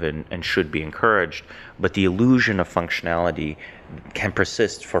productive and should be encouraged, but the illusion of functionality can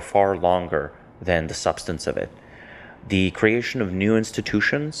persist for far longer than the substance of it. The creation of new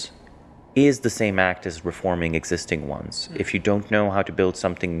institutions is the same act as reforming existing ones. If you don't know how to build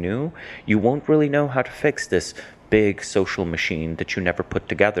something new, you won't really know how to fix this big social machine that you never put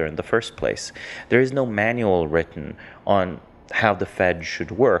together in the first place. There is no manual written on how the Fed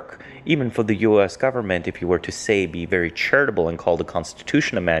should work. Even for the US government, if you were to say, be very charitable and call the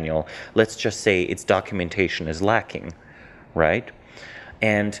Constitution a manual, let's just say its documentation is lacking, right?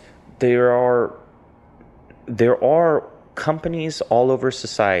 And there are there are companies all over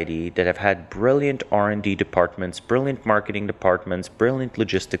society that have had brilliant R&D departments, brilliant marketing departments, brilliant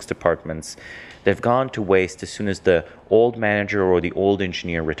logistics departments that have gone to waste as soon as the old manager or the old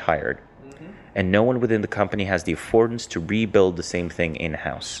engineer retired. And no one within the company has the affordance to rebuild the same thing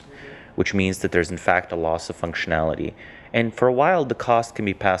in-house, which means that there's in fact a loss of functionality. And for a while, the cost can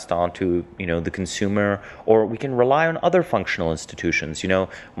be passed on to, the consumer, or we can rely on other functional institutions.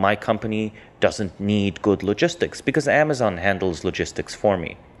 My company doesn't need good logistics because Amazon handles logistics for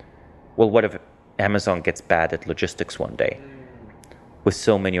me. Well, what if Amazon gets bad at logistics one day with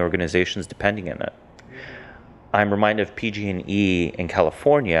so many organizations depending on it? I'm reminded of PG&E in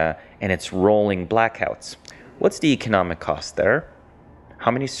California and its rolling blackouts. What's the economic cost there?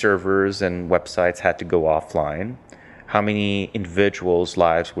 How many servers and websites had to go offline? How many individuals'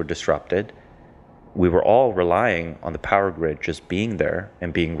 lives were disrupted? We were all relying on the power grid just being there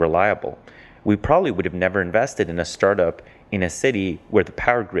and being reliable. We probably would have never invested in a startup in a city where the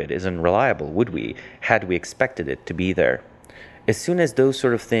power grid isn't reliable, would we, had we expected it to be there? As soon as those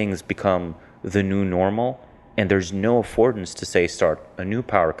sort of things become the new normal, and there's no affordance to, say, start a new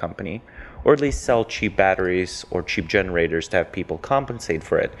power company, or at least sell cheap batteries or cheap generators to have people compensate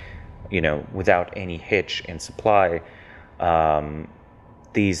for it, without any hitch in supply,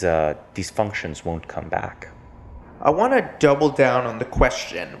 these functions won't come back. I want to double down on the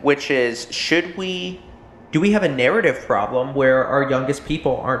question, which is, do we have a narrative problem where our youngest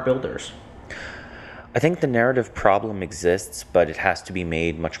people aren't builders? I think the narrative problem exists, but it has to be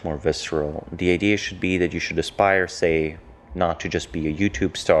made much more visceral. The idea should be that you should aspire, say, not to just be a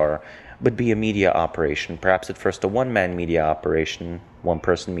YouTube star, but be a media operation. Perhaps at first a one-man media operation,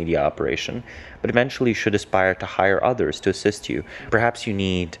 one-person media operation, but eventually you should aspire to hire others to assist you. Perhaps you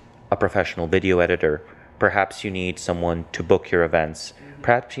need a professional video editor. Perhaps you need someone to book your events.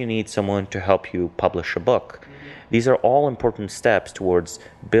 Perhaps you need someone to help you publish a book. These are all important steps towards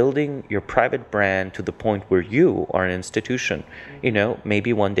building your private brand to the point where you are an institution.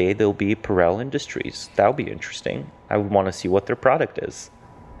 Maybe one day there'll be Perel Industries. That would be interesting. I would want to see what their product is.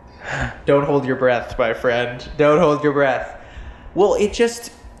 Don't hold your breath, my friend. Don't hold your breath. Well, I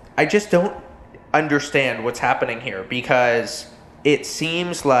just don't understand what's happening here, because it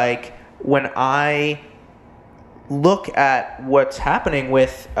seems like when I look at what's happening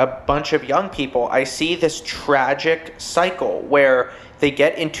with a bunch of young people, I see this tragic cycle where they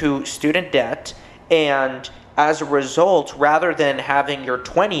get into student debt, and as a result, rather than having your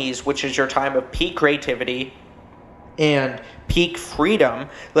 20s, which is your time of peak creativity and peak freedom,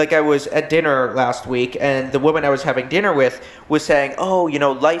 like I was at dinner last week, and the woman I was having dinner with was saying,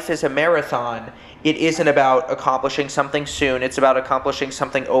 life is a marathon. It isn't about accomplishing something soon. It's about accomplishing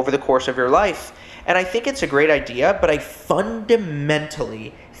something over the course of your life. And I think it's a great idea, but I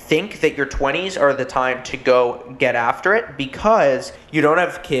fundamentally think that your 20s are the time to go get after it, because you don't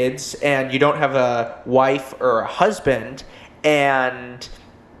have kids and you don't have a wife or a husband. And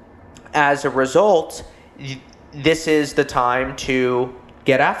as a result, this is the time to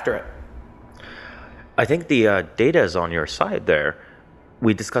get after it. I think the data is on your side there.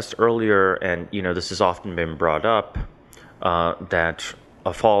 We discussed earlier, and this has often been brought up, that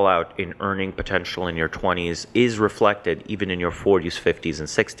a fallout in earning potential in your 20s is reflected even in your 40s, 50s, and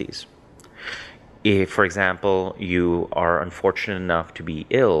 60s. If, for example, you are unfortunate enough to be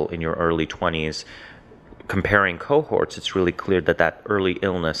ill in your early 20s, comparing cohorts, it's really clear that early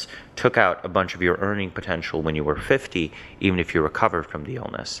illness took out a bunch of your earning potential when you were 50, even if you recovered from the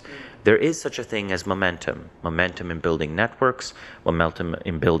illness. There is such a thing as momentum in building networks, momentum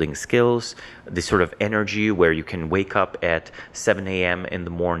in building skills, the sort of energy where you can wake up at 7 a.m. in the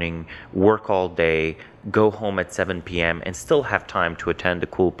morning, work all day, go home at 7 p.m. and still have time to attend a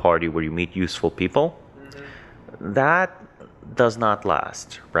cool party where you meet useful people. That does not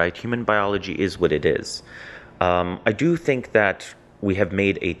last, right? Human biology is what it is. I do think that we have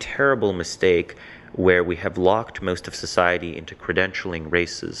made a terrible mistake where we have locked most of society into credentialing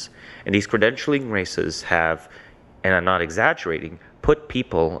races. And these credentialing races have, and I'm not exaggerating, put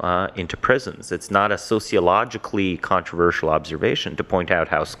people into prisons. It's not a sociologically controversial observation to point out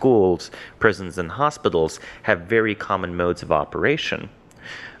how schools, prisons, and hospitals have very common modes of operation.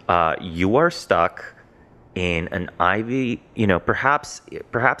 You are stuck in an ivy, perhaps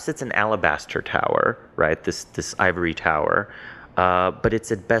it's an alabaster tower, right? This ivory tower. But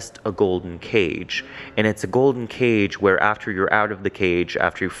it's at best a golden cage. And it's a golden cage where after you're out of the cage,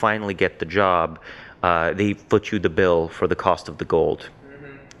 after you finally get the job, they foot you the bill for the cost of the gold,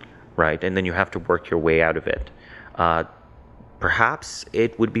 right? And then you have to work your way out of it. Perhaps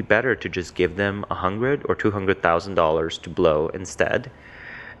it would be better to just give them $100,000 or $200,000 to blow instead,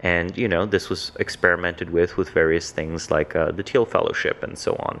 And, this was experimented with various things like the Teal Fellowship and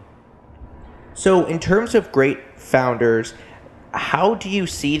so on. So in terms of great founders, how do you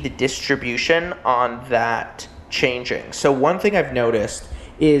see the distribution on that changing? So one thing I've noticed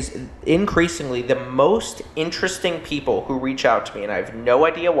is increasingly the most interesting people who reach out to me, and I have no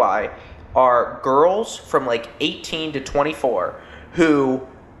idea why, are girls from like 18 to 24 who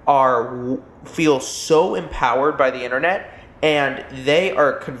feel so empowered by the internet, and they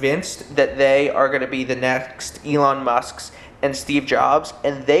are convinced that they are going to be the next Elon Musks and Steve Jobs,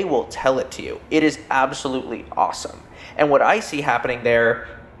 and they will tell it to you. It is absolutely awesome. And what I see happening there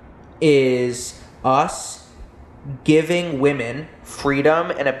is us giving women freedom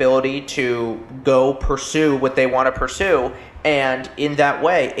and ability to go pursue what they want to pursue, and in that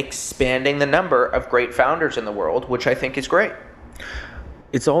way expanding the number of great founders in the world, which I think is great.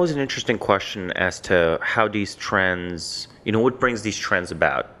 It's always an interesting question as to how these trends, what brings these trends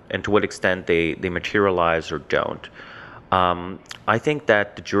about and to what extent they materialize or don't. I think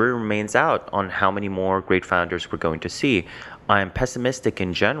that the jury remains out on how many more great founders we're going to see. I'm pessimistic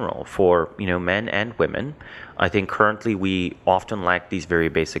in general for, men and women. I think currently we often lack these very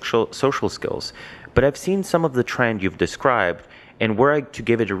basic social skills. But I've seen some of the trend you've described, and to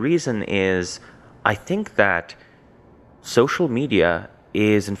give it a reason is I think that social media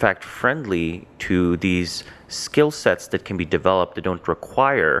is in fact friendly to these skill sets that can be developed that don't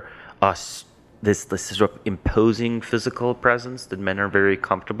require us this sort of imposing physical presence that men are very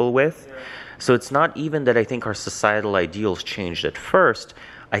comfortable with. Yeah. So it's not even that I think our societal ideals changed at first.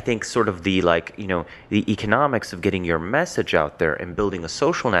 I think sort of the economics of getting your message out there and building a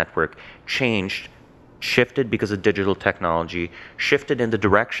social network shifted because of digital technology, shifted in the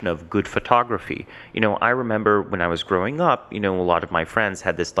direction of good photography. I remember when I was growing up, a lot of my friends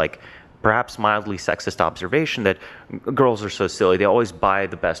had this perhaps mildly sexist observation that girls are so silly. They always buy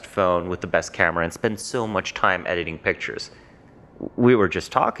the best phone with the best camera and spend so much time editing pictures. We were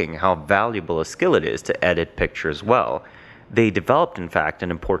just talking how valuable a skill it is to edit pictures well. They developed, in fact, an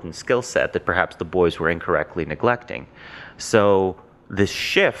important skill set that perhaps the boys were incorrectly neglecting. So this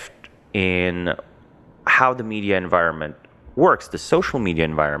shift in how the media environment works, the social media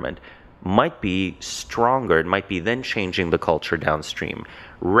environment, might be stronger. It might be then changing the culture downstream,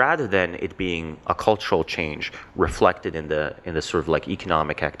 rather than it being a cultural change reflected in the sort of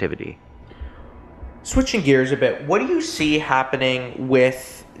economic activity. Switching gears a bit, what do you see happening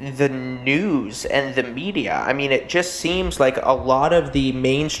with the news and the media? I mean, it just seems like a lot of the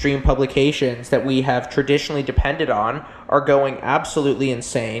mainstream publications that we have traditionally depended on are going absolutely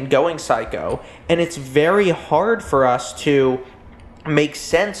insane, going psycho, and it's very hard for us to make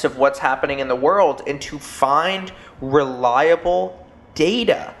sense of what's happening in the world and to find reliable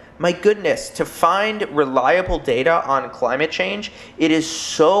data. My goodness, to find reliable data on climate change, it is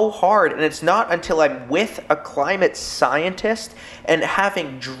so hard. And it's not until I'm with a climate scientist and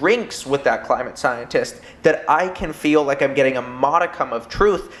having drinks with that climate scientist that I can feel like I'm getting a modicum of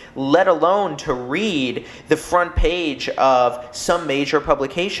truth, let alone to read the front page of some major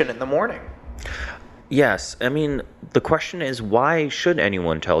publication in the morning. Yes, I mean, the question is, why should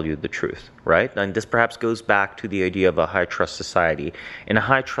anyone tell you the truth, right? And this perhaps goes back to the idea of a high-trust society. In a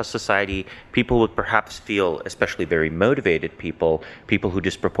high-trust society, people would perhaps feel, especially very motivated people who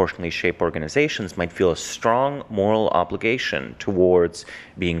disproportionately shape organizations, might feel a strong moral obligation towards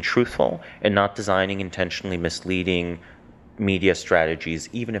being truthful and not designing intentionally misleading media strategies,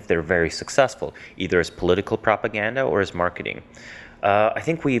 even if they're very successful, either as political propaganda or as marketing. I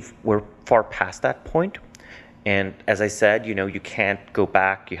think we're far past that point. And as I said, you can't go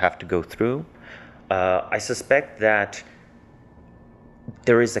back, you have to go through. I suspect that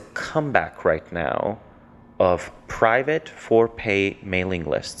there is a comeback right now of private for-pay mailing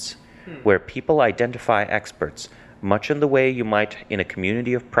lists where people identify experts, much in the way you might in a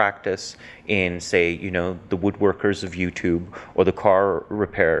community of practice in, say, the woodworkers of YouTube or the car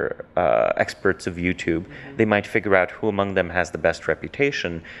repair experts of YouTube. Mm-hmm. They might figure out who among them has the best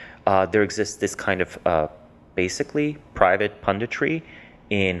reputation. There exists this kind of basically private punditry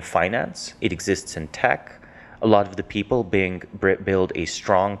in finance. It exists in tech. A lot of the people build a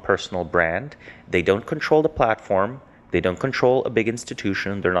strong personal brand. They don't control the platform. They don't control a big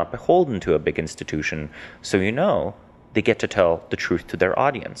institution. They're not beholden to a big institution. So they get to tell the truth to their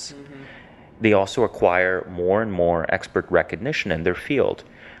audience. Mm-hmm. They also acquire more and more expert recognition in their field.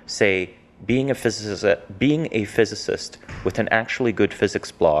 Say, being a physicist with an actually good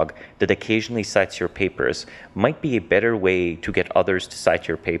physics blog that occasionally cites your papers might be a better way to get others to cite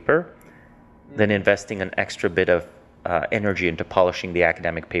your paper than investing an extra bit of energy into polishing the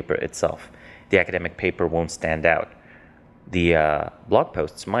academic paper itself. The academic paper won't stand out. blog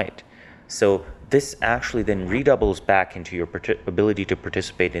posts might. So this actually then redoubles back into your ability to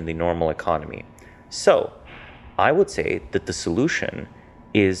participate in the normal economy. So I would say that the solution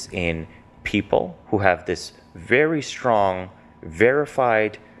is in people who have this very strong,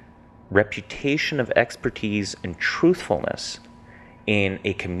 verified reputation of expertise and truthfulness in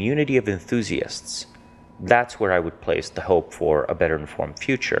a community of enthusiasts. That's where I would place the hope for a better informed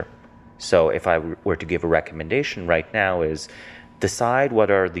future. So if I were to give a recommendation right now is decide what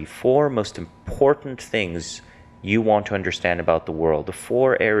are the 4 most important things you want to understand about the world, the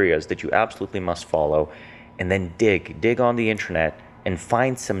 4 areas that you absolutely must follow, and then dig on the internet and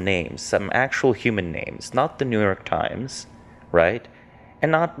find some names, some actual human names, not the New York Times, right?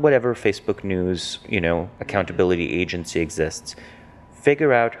 And not whatever Facebook News, accountability agency exists.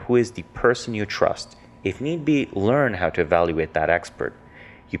 Figure out who is the person you trust. If need be, learn how to evaluate that expert.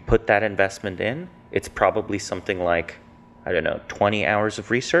 You put that investment in, it's probably something like, 20 hours of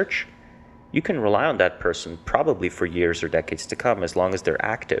research. You can rely on that person probably for years or decades to come, as long as they're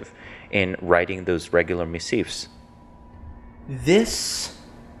active in writing those regular missives. This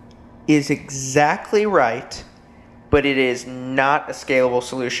is exactly right, but it is not a scalable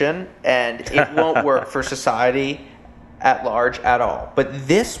solution, and it won't work for society at large at all. But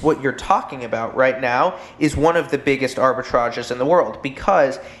this, what you're talking about right now, is one of the biggest arbitrages in the world,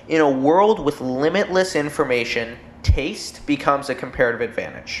 because in a world with limitless information, taste becomes a comparative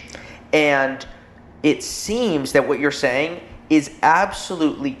advantage. And it seems that what you're saying is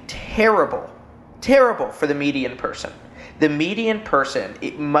absolutely terrible for the median person. The median person,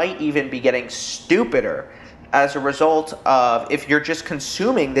 it might even be getting stupider as a result of if you're just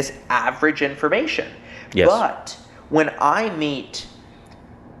consuming this average information. Yes. But when I meet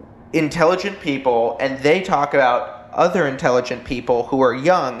intelligent people and they talk about other intelligent people who are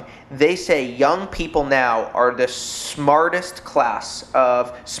young, they say young people now are the smartest class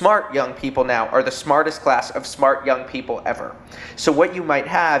of smart young people now are the smartest class of smart young people ever. So what you might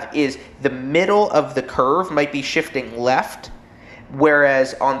have is the middle of the curve might be shifting left,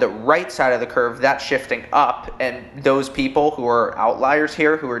 whereas on the right side of the curve, that's shifting up, and those people who are outliers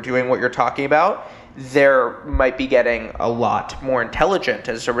here, who are doing what you're talking about, they might be getting a lot more intelligent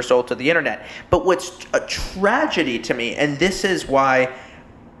as a result of the internet. But what's a tragedy to me, and this is why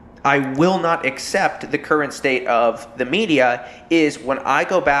I will not accept the current state of the media, is when I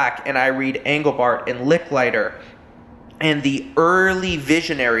go back and I read Engelbart and Licklider and the early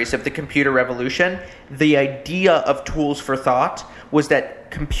visionaries of the computer revolution, the idea of tools for thought was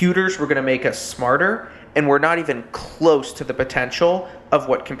that computers were going to make us smarter, and we're not even close to the potential of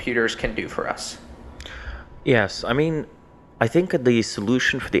what computers can do for us. Yes, I think the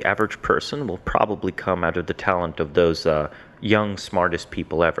solution for the average person will probably come out of the talent of those young, smartest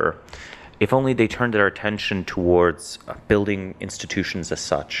people ever. If only they turned their attention towards building institutions as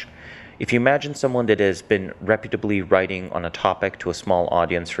such. If you imagine someone that has been reputably writing on a topic to a small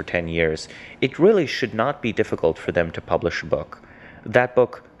audience for 10 years, it really should not be difficult for them to publish a book. That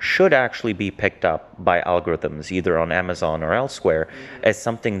book should actually be picked up by algorithms, either on Amazon or elsewhere, as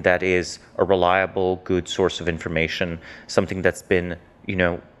something that is a reliable, good source of information, something that's been,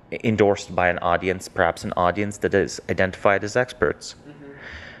 endorsed by an audience, perhaps an audience that is identified as experts.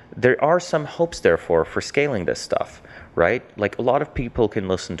 There are some hopes, therefore, for scaling this stuff, right? Like a lot of people can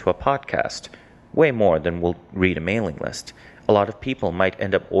listen to a podcast, way more than will read a mailing list. A lot of people might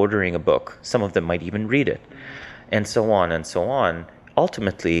end up ordering a book. Some of them might even read it. And so on and so on.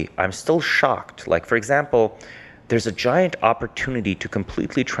 Ultimately, I'm still shocked. Like, for example, there's a giant opportunity to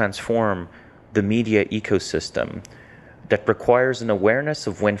completely transform the media ecosystem that requires an awareness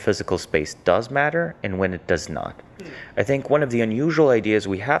of when physical space does matter and when it does not. I think one of the unusual ideas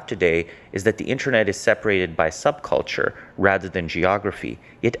we have today is that the internet is separated by subculture rather than geography.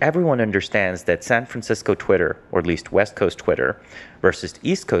 Yet everyone understands that San Francisco Twitter, or at least West Coast Twitter, versus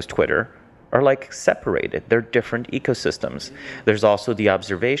East Coast Twitter are like separated. They're different ecosystems. There's also the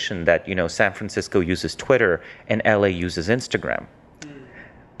observation that, San Francisco uses Twitter and LA uses Instagram.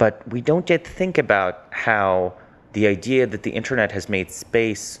 But we don't yet think about how the idea that the internet has made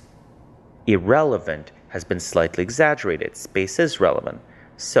space irrelevant has been slightly exaggerated. Space is relevant.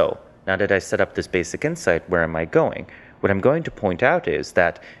 So, now that I set up this basic insight, where am I going? What I'm going to point out is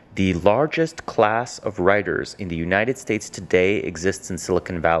that the largest class of writers in the United States today exists in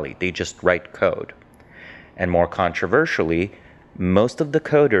Silicon Valley. They just write code. And more controversially, most of the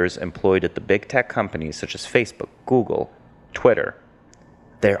coders employed at the big tech companies such as Facebook, Google, Twitter,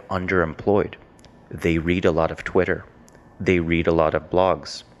 they're underemployed. They read a lot of Twitter. They read a lot of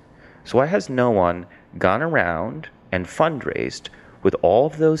blogs. So why has no one gone around and fundraised with all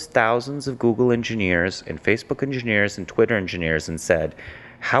of those thousands of Google engineers and Facebook engineers and Twitter engineers and said,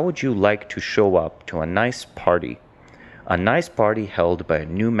 how would you like to show up to a nice party held by a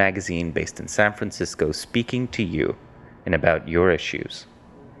new magazine based in San Francisco speaking to you and about your issues?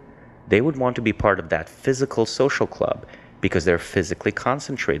 They would want to be part of that physical social club because they're physically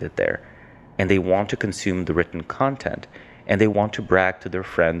concentrated there, and they want to consume the written content, and they want to brag to their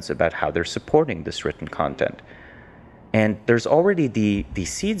friends about how they're supporting this written content. And there's already the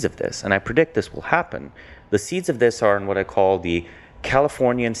seeds of this, and I predict this will happen. The seeds of this are in what I call the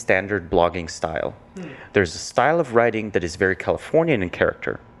Californian standard blogging style. There's a style of writing that is very Californian in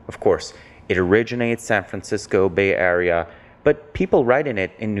character. Of course, it originates San Francisco, Bay Area, but people write in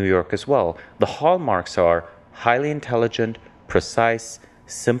it in New York as well. The hallmarks are highly intelligent, precise,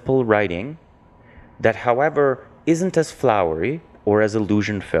 simple writing that, however, isn't as flowery or as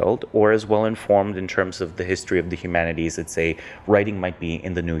illusion-filled or as well-informed in terms of the history of the humanities that, say, writing might be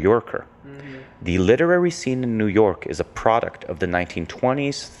in the New Yorker. The literary scene in New York is a product of the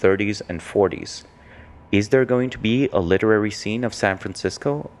 1920s, 30s, and 40s. Is there going to be a literary scene of San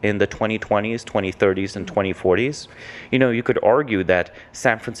Francisco in the 2020s, 2030s, and 2040s? You know, you could argue that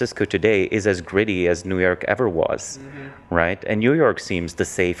San Francisco today is as gritty as New York ever was, right? And New York seems the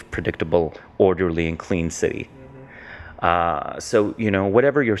safe, predictable, orderly, and clean city. So, you know,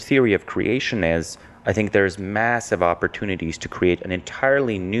 whatever your theory of creation is, I think there's massive opportunities to create an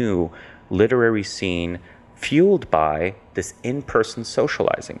entirely new literary scene fueled by this in-person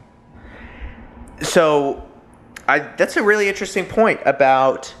socializing. So that's a really interesting point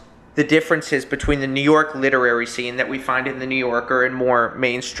about the differences between the New York literary scene that we find in the New Yorker and more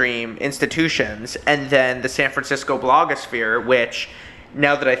mainstream institutions, and then the San Francisco blogosphere, which,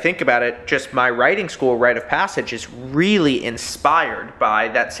 now that I think about it, just my writing school rite of passage is really inspired by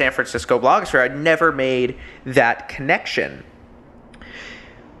that San Francisco blogosphere. I'd never made that connection.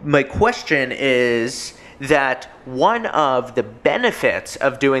 My question is that one of the benefits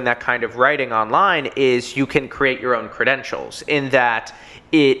of doing that kind of writing online is you can create your own credentials, in that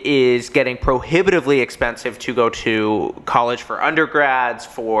it is getting prohibitively expensive to go to college for undergrads,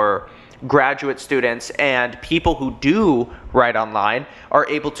 for graduate students, and people who do write online are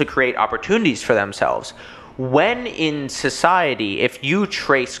able to create opportunities for themselves. When in society, if you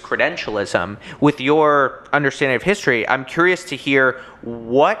trace credentialism with your understanding of history, I'm curious to hear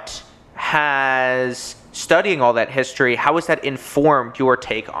what has studying all that history, how has that informed your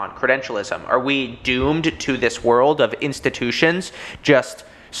take on credentialism? Are we doomed to this world of institutions just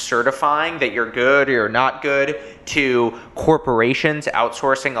certifying that you're good or you're not good, to corporations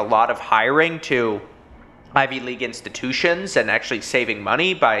outsourcing a lot of hiring to Ivy League institutions and actually saving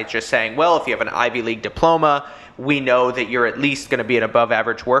money by just saying, well, if you have an Ivy League diploma, we know that you're at least going to be an above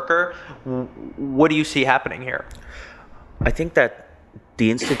average worker? What do you see happening here? I think that the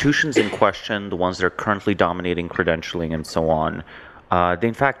institutions in question, the ones that are currently dominating credentialing and so on, they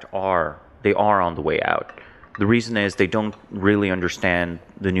in fact are on the way out. The reason is they don't really understand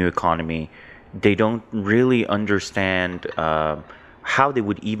the new economy. They don't really understand how they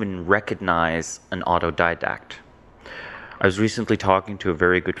would even recognize an autodidact. I was recently talking to a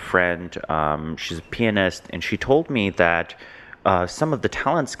very good friend. She's a pianist, and she told me that some of the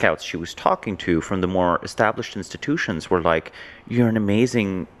talent scouts she was talking to from the more established institutions were like, you're an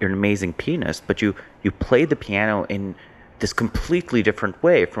amazing pianist, but you play the piano in this completely different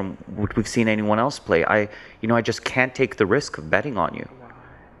way from what we've seen anyone else play. I just can't take the risk of betting on you. Wow.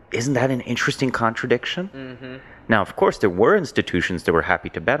 Isn't that an interesting contradiction? Mm-hmm. Now, of course, there were institutions that were happy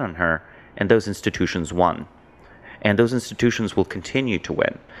to bet on her, and those institutions won. And those institutions will continue to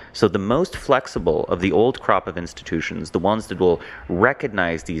win. So the most flexible of the old crop of institutions, the ones that will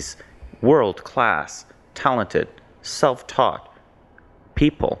recognize these world-class, talented, self-taught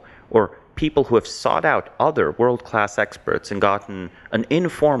people, or people who have sought out other world-class experts and gotten an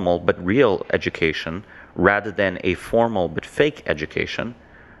informal but real education rather than a formal but fake education,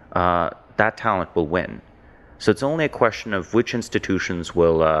 that talent will win. So it's only a question of which institutions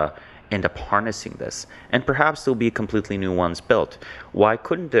will end up harnessing this. And perhaps there'll be completely new ones built. Why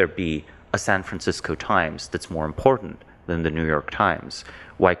couldn't there be a San Francisco Times that's more important than the New York Times?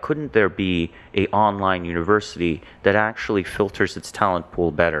 Why couldn't there be an online university that actually filters its talent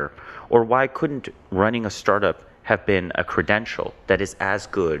pool better? Or why couldn't running a startup have been a credential that is as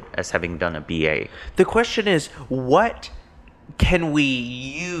good as having done a BA? The question is, what can we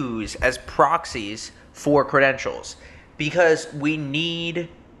use as proxies for credentials? Because we need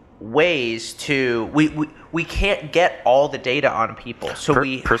ways to we can't get all the data on people, so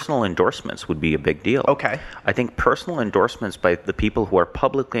personal endorsements would be a big deal. Okay. I think personal endorsements by the people who are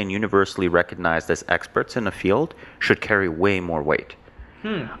publicly and universally recognized as experts in a field should carry way more weight.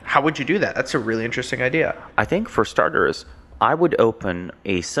 How would you do that? That's a really interesting idea. I think for starters, I would open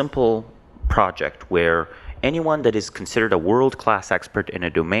a simple project where anyone that is considered a world-class expert in a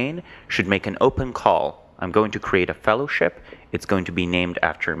domain should make an open call. I'm going to create a fellowship. It's going to be named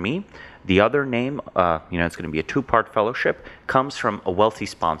after me. The other name, it's going to be a 2-part fellowship, comes from a wealthy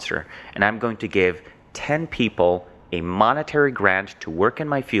sponsor. And I'm going to give 10 people a monetary grant to work in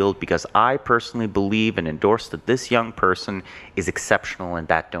my field because I personally believe and endorse that this young person is exceptional in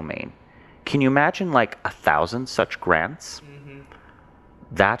that domain. Can you imagine like 1,000 such grants? Mm-hmm.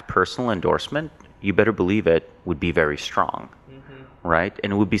 That personal endorsement, you better believe it, would be very strong. Right?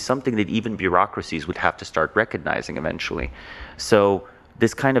 And it would be something that even bureaucracies would have to start recognizing eventually. So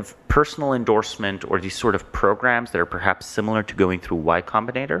this kind of personal endorsement or these sort of programs that are perhaps similar to going through Y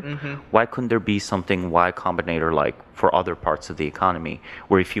Combinator, why couldn't there be something Y Combinator like for other parts of the economy,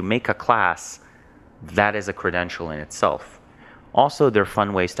 where if you make a class, that is a credential in itself. Also, there are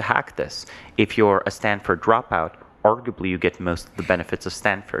fun ways to hack this. If you're a Stanford dropout, arguably you get most of the benefits of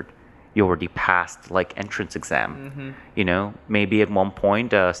Stanford. You already passed like entrance exam. Maybe at one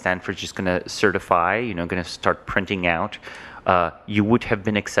point Stanford's just going to certify, going to start printing out. You would have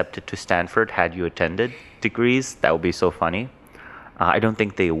been accepted to Stanford had you attended degrees. That would be so funny. I don't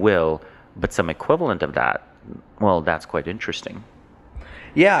think they will, but some equivalent of that, well, that's quite interesting.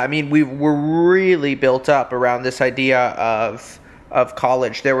 Yeah, I mean, we're really built up around this idea of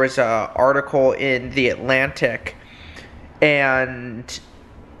college. There was an article in The Atlantic, and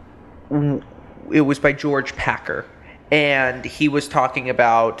it was by George Packer, and he was talking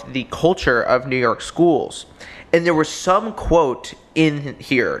about the culture of New York schools. And there was some quote in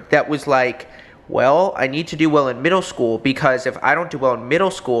here that was like, well, I need to do well in middle school because if I don't do well in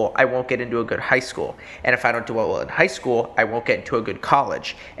middle school, I won't get into a good high school. And if I don't do well in high school, I won't get into a good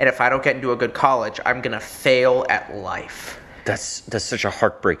college. And if I don't get into a good college, I'm going to fail at life. That's such a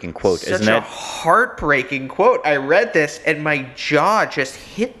heartbreaking quote, isn't it? Such a heartbreaking quote. I read this and my jaw just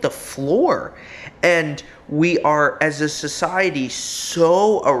hit the floor. And we are, as a society,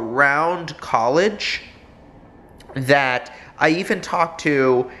 so around college that I even talked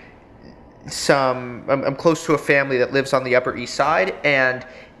to I'm close to a family that lives on the Upper East Side, and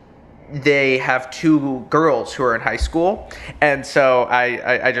they have 2 girls who are in high school, and so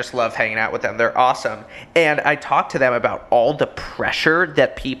I just love hanging out with them. They're awesome. And I talked to them about all the pressure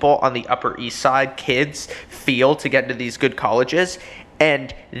that people on the Upper East Side, kids, feel to get into these good colleges,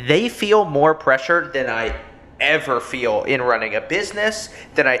 and they feel more pressure than I ever feel in running a business,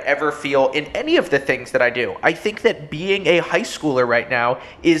 than I ever feel in any of the things that I do. I think that being a high schooler right now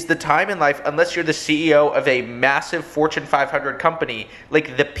is the time in life, unless you're the CEO of a massive Fortune 500 company,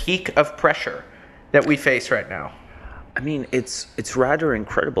 like the peak of pressure that we face right now. I mean, it's rather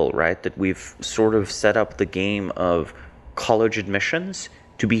incredible, right, that we've sort of set up the game of college admissions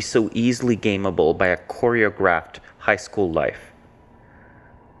to be so easily gameable by a choreographed high school life.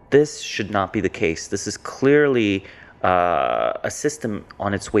 This should not be the case. This is clearly a system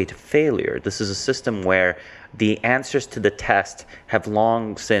on its way to failure. This is a system where the answers to the test have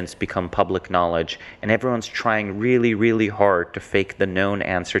long since become public knowledge, and everyone's trying really, really hard to fake the known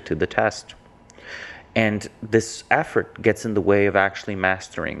answer to the test. And this effort gets in the way of actually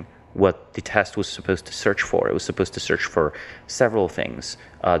mastering what the test was supposed to search for. It was supposed to search for several things.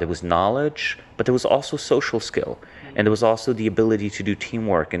 There was knowledge, but there was also social skill. And there was also the ability to do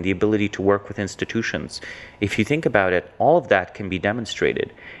teamwork and the ability to work with institutions. If you think about it, all of that can be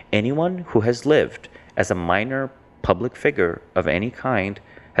demonstrated. Anyone who has lived as a minor public figure of any kind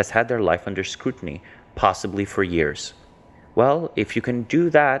has had their life under scrutiny, possibly for years. Well, if you can do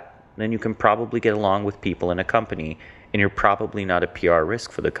that, then you can probably get along with people in a company, and you're probably not a PR risk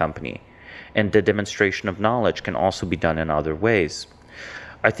for the company. And the demonstration of knowledge can also be done in other ways.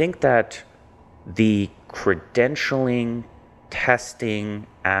 I think that the credentialing, testing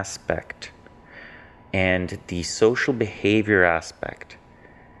aspect and the social behavior aspect,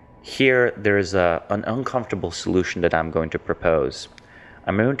 here there's an uncomfortable solution that I'm going to propose.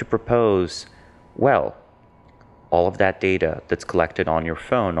 I'm going to propose, well, all of that data that's collected on your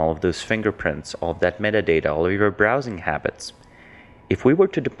phone, all of those fingerprints, all of that metadata, all of your browsing habits, if we were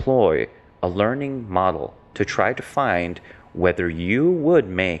to deploy a learning model to try to find whether you would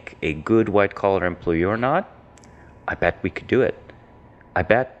make a good white-collar employee or not, I bet we could do it. I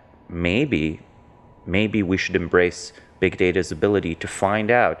bet maybe we should embrace big data's ability to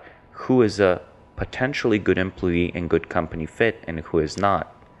find out who is a potentially good employee and good company fit and who is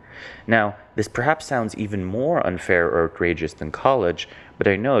not. Now, this perhaps sounds even more unfair or outrageous than college, but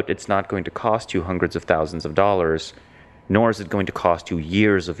I note it's not going to cost you hundreds of thousands of dollars, nor is it going to cost you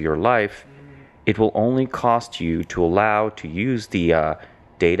years of your life. It will only cost you to allow to use the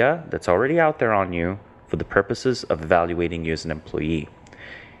data that's already out there on you for the purposes of evaluating you as an employee.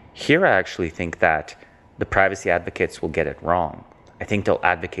 Here, I actually think that the privacy advocates will get it wrong. I think they'll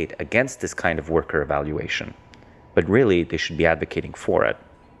advocate against this kind of worker evaluation, but really they should be advocating for it.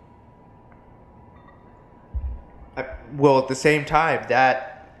 Well, at the same time,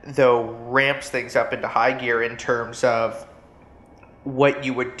 that, though, ramps things up into high gear in terms of what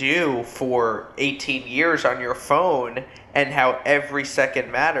you would do for 18 years on your phone and how every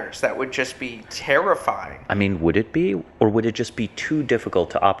second matters. That would just be terrifying. I mean, would it be? Or would it just be too difficult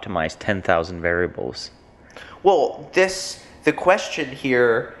to optimize 10,000 variables? Well, the question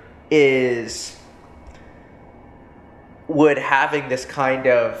here is, would having this kind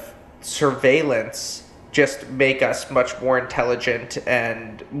of surveillance just make us much more intelligent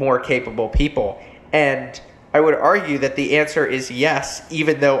and more capable people? And I would argue that the answer is yes,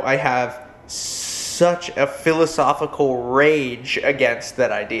 even though I have such a philosophical rage against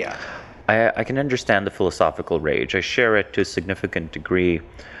that idea. I can understand the philosophical rage. I share it to a significant degree.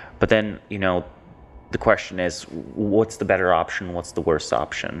 But then, the question is, what's the better option? What's the worst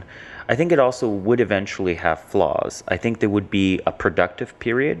option? I think it also would eventually have flaws. I think there would be a productive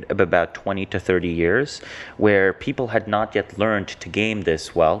period of about 20 to 30 years where people had not yet learned to game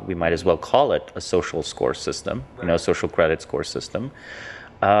this well. We might as well call it a social score system, social credit score system.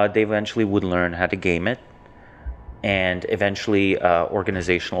 They eventually would learn how to game it. And eventually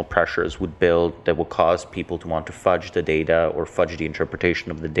organizational pressures would build that would cause people to want to fudge the data or fudge the interpretation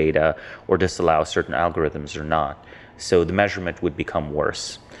of the data or disallow certain algorithms or not. So the measurement would become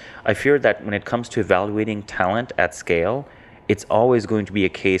worse. I fear that when it comes to evaluating talent at scale, it's always going to be a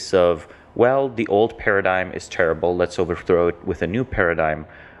case of, well, the old paradigm is terrible, let's overthrow it with a new paradigm.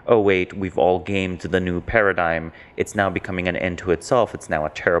 Oh wait, we've all gamed the new paradigm. It's now becoming an end to itself. It's now a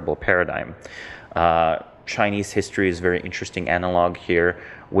terrible paradigm. Chinese history is a very interesting analog here,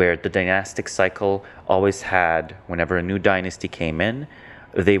 where the dynastic cycle always had, whenever a new dynasty came in,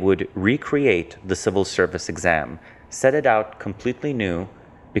 they would recreate the civil service exam, set it out completely new,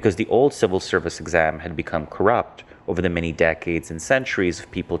 because the old civil service exam had become corrupt over the many decades and centuries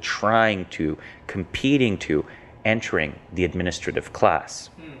of people competing to, entering the administrative class.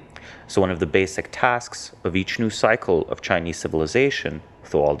 So one of the basic tasks of each new cycle of Chinese civilization,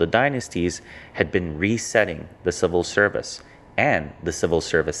 through all the dynasties, had been resetting the civil service and the civil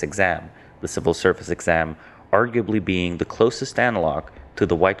service exam. The civil service exam arguably being the closest analog to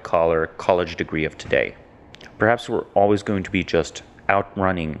the white-collar college degree of today. Perhaps we're always going to be just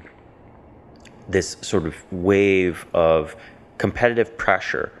outrunning this sort of wave of competitive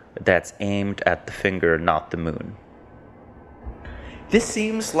pressure that's aimed at the finger, not the moon. This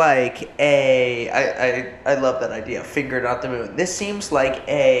seems like I love that idea, finger not the moon. This seems like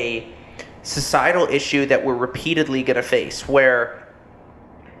a societal issue that we're repeatedly going to face, where,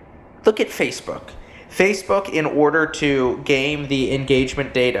 look at Facebook. Facebook, in order to game the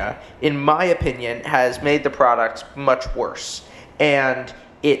engagement data, in my opinion, has made the product much worse. And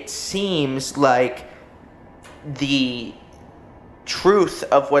it seems like the truth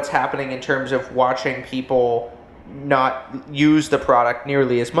of what's happening in terms of watching people not use the product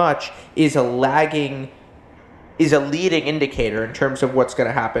nearly as much is a leading indicator in terms of what's going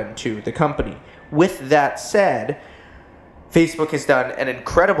to happen to the company. With that said, Facebook has done an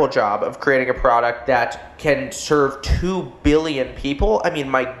incredible job of creating a product that can serve 2 billion people. I mean,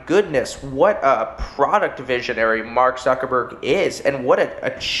 my goodness, what a product visionary Mark Zuckerberg is, and what an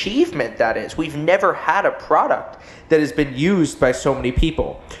achievement that is. We've never had a product that has been used by so many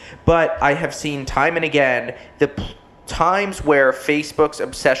people. But I have seen time and again the times where Facebook's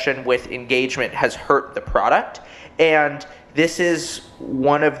obsession with engagement has hurt the product. And this is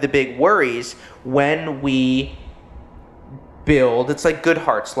one of the big worries when we build. It's like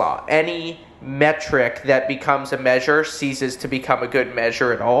Goodhart's law. Any metric that becomes a measure ceases to become a good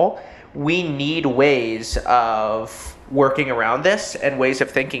measure at all. We need ways of working around this and ways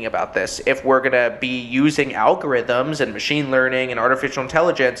of thinking about this if we're going to be using algorithms and machine learning and artificial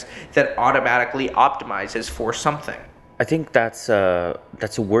intelligence that automatically optimizes for something. I think that's a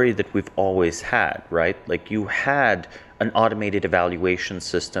worry that we've always had, right? Like, you had an automated evaluation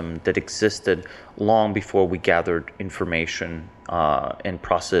system that existed long before we gathered information and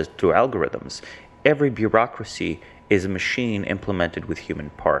processed through algorithms. Every bureaucracy is a machine implemented with human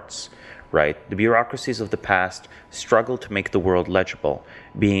parts, right? The bureaucracies of the past struggled to make the world legible,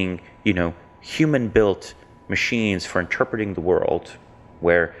 being, human-built machines for interpreting the world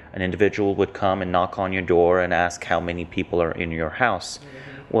where an individual would come and knock on your door and ask how many people are in your house.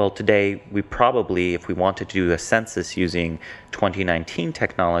 Well, today, we probably, if we wanted to do a census using 2019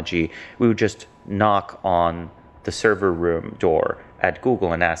 technology, we would just knock on the server room door at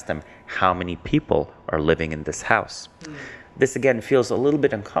Google and ask them how many people are living in this house. This, again, feels a little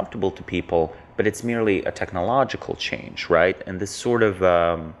bit uncomfortable to people, but it's merely a technological change, right? And this sort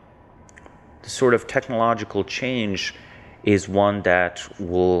of technological change is one that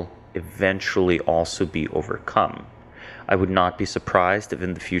will eventually also be overcome. I would not be surprised if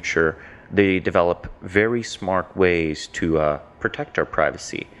in the future they develop very smart ways to protect our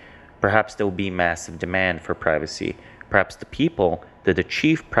privacy. Perhaps there will be massive demand for privacy. Perhaps the people that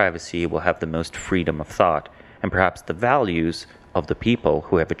achieve privacy will have the most freedom of thought. And perhaps the values of the people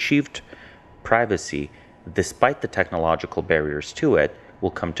who have achieved privacy, despite the technological barriers to it,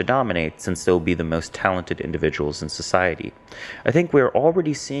 will come to dominate, since they'll be the most talented individuals in society. I think we're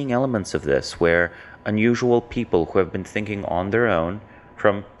already seeing elements of this, where unusual people who have been thinking on their own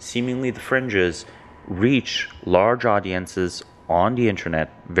from seemingly the fringes reach large audiences on the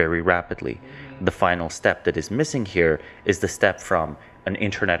internet very rapidly. The final step that is missing here is the step from an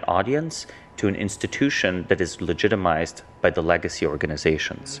internet audience to an institution that is legitimized by the legacy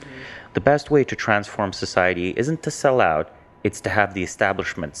organizations. The best way to transform society isn't to sell out, it's to have the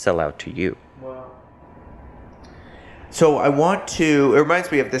establishment sell out to you. Wow. So it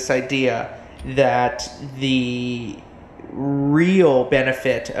reminds me of this idea that the real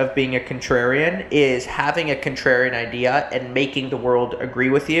benefit of being a contrarian is having a contrarian idea and making the world agree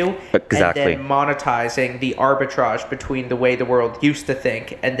with you. Exactly. And then monetizing the arbitrage between the way the world used to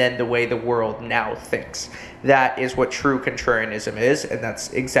think and then the way the world now thinks. That is what true contrarianism is, and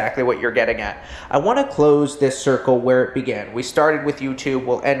that's exactly what you're getting at. I want to close this circle where it began. We started with YouTube,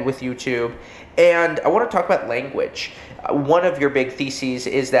 we'll end with YouTube, and I want to talk about language. One of your big theses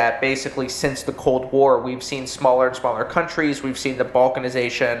is that basically since the Cold War, we've seen smaller and smaller countries, we've seen the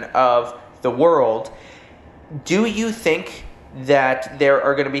balkanization of the world. Do you think that there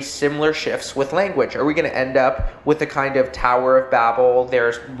are going to be similar shifts with language? Are we going to end up with a kind of Tower of Babel?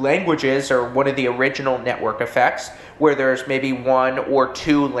 There's languages, or one of the original network effects, where there's maybe one or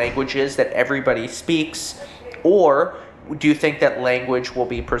two languages that everybody speaks, or do you think that language will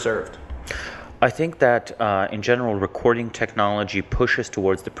be preserved? I think that in general, recording technology pushes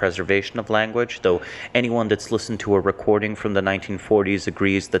towards the preservation of language, though anyone that's listened to a recording from the 1940s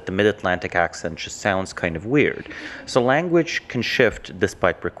agrees that the mid-Atlantic accent just sounds kind of weird. So language can shift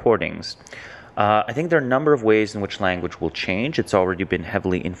despite recordings. I think there are a number of ways in which language will change. It's already been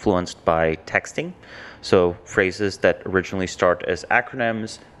heavily influenced by texting. So phrases that originally start as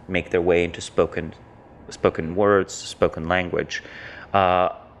acronyms make their way into spoken words, spoken language.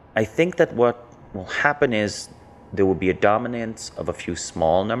 I think that what will happen is there will be a dominance of a few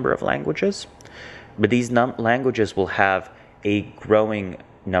small number of languages, but these languages will have a growing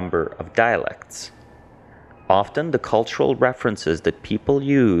number of dialects. Often the cultural references that people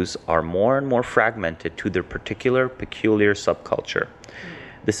use are more and more fragmented to their particular peculiar subculture.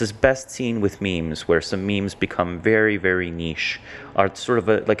 This is best seen with memes, where some memes become very, very niche, are sort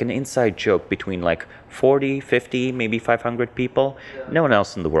of like an inside joke between like 40, 50, maybe 500 people. No one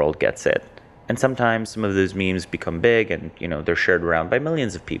else in the world gets it. And sometimes some of those memes become big and, they're shared around by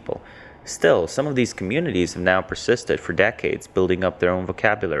millions of people. Still, some of these communities have now persisted for decades, building up their own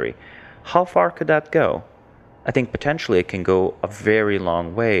vocabulary. How far could that go? I think potentially it can go a very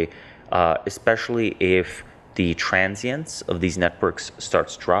long way, especially if the transience of these networks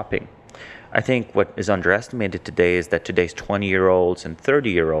starts dropping. I think what is underestimated today is that today's 20-year-olds and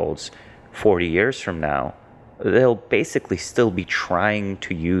 30-year-olds, 40 years from now, they'll basically still be trying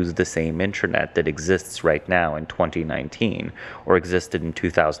to use the same internet that exists right now in 2019 or existed in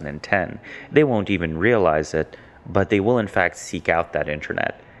 2010. They won't even realize it, but they will in fact seek out that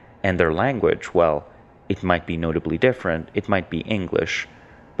internet. And their language, well, it might be notably different. It might be English.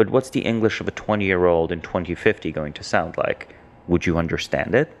 But what's the English of a 20-year-old in 2050 going to sound like? Would you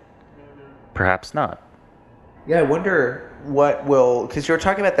understand it? Perhaps not. Yeah, I wonder because you were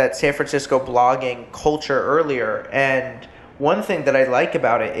talking about that San Francisco blogging culture earlier, and one thing that I like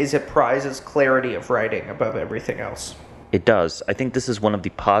about it is it prizes clarity of writing above everything else. It does. I think this is one of the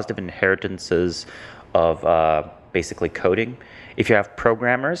positive inheritances of basically coding. If you have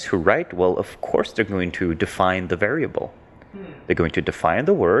programmers who write, well, of course they're going to define the variable. They're going to define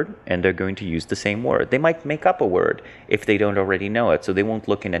the word, and they're going to use the same word. They might make up a word if they don't already know it, so they won't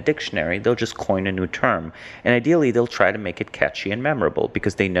look in a dictionary. They'll just coin a new term. And ideally, they'll try to make it catchy and memorable,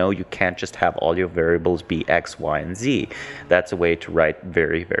 because they know you can't just have all your variables be X, Y, and Z. That's a way to write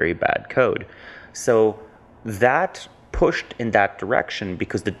very, very bad code. So that pushed in that direction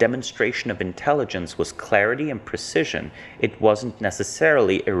because the demonstration of intelligence was clarity and precision. It wasn't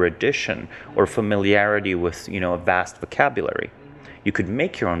necessarily erudition or familiarity with, a vast vocabulary. You could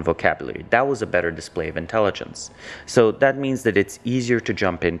make your own vocabulary. That was a better display of intelligence. So that means that it's easier to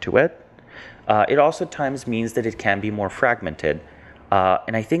jump into it. It also times means that it can be more fragmented.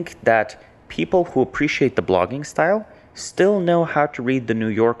 And I think that people who appreciate the blogging style still know how to read the New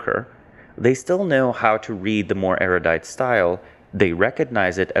Yorker. They still know how to read the more erudite style. They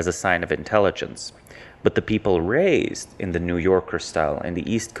recognize it as a sign of intelligence. But the people raised in the New Yorker style and the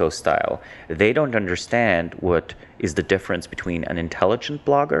East Coast style, they don't understand what is the difference between an intelligent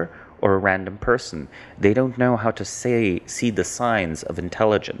blogger or a random person. They don't know how to see the signs of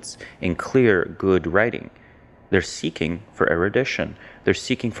intelligence in clear, good writing. They're seeking for erudition. They're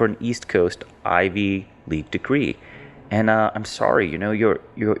seeking for an East Coast Ivy League degree. And I'm sorry,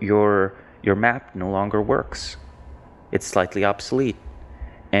 your map no longer works. It's slightly obsolete.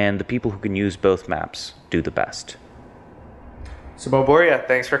 And the people who can use both maps do the best. Samo Burja,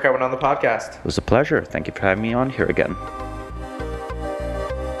 thanks for coming on the podcast. It was a pleasure. Thank you for having me on here again.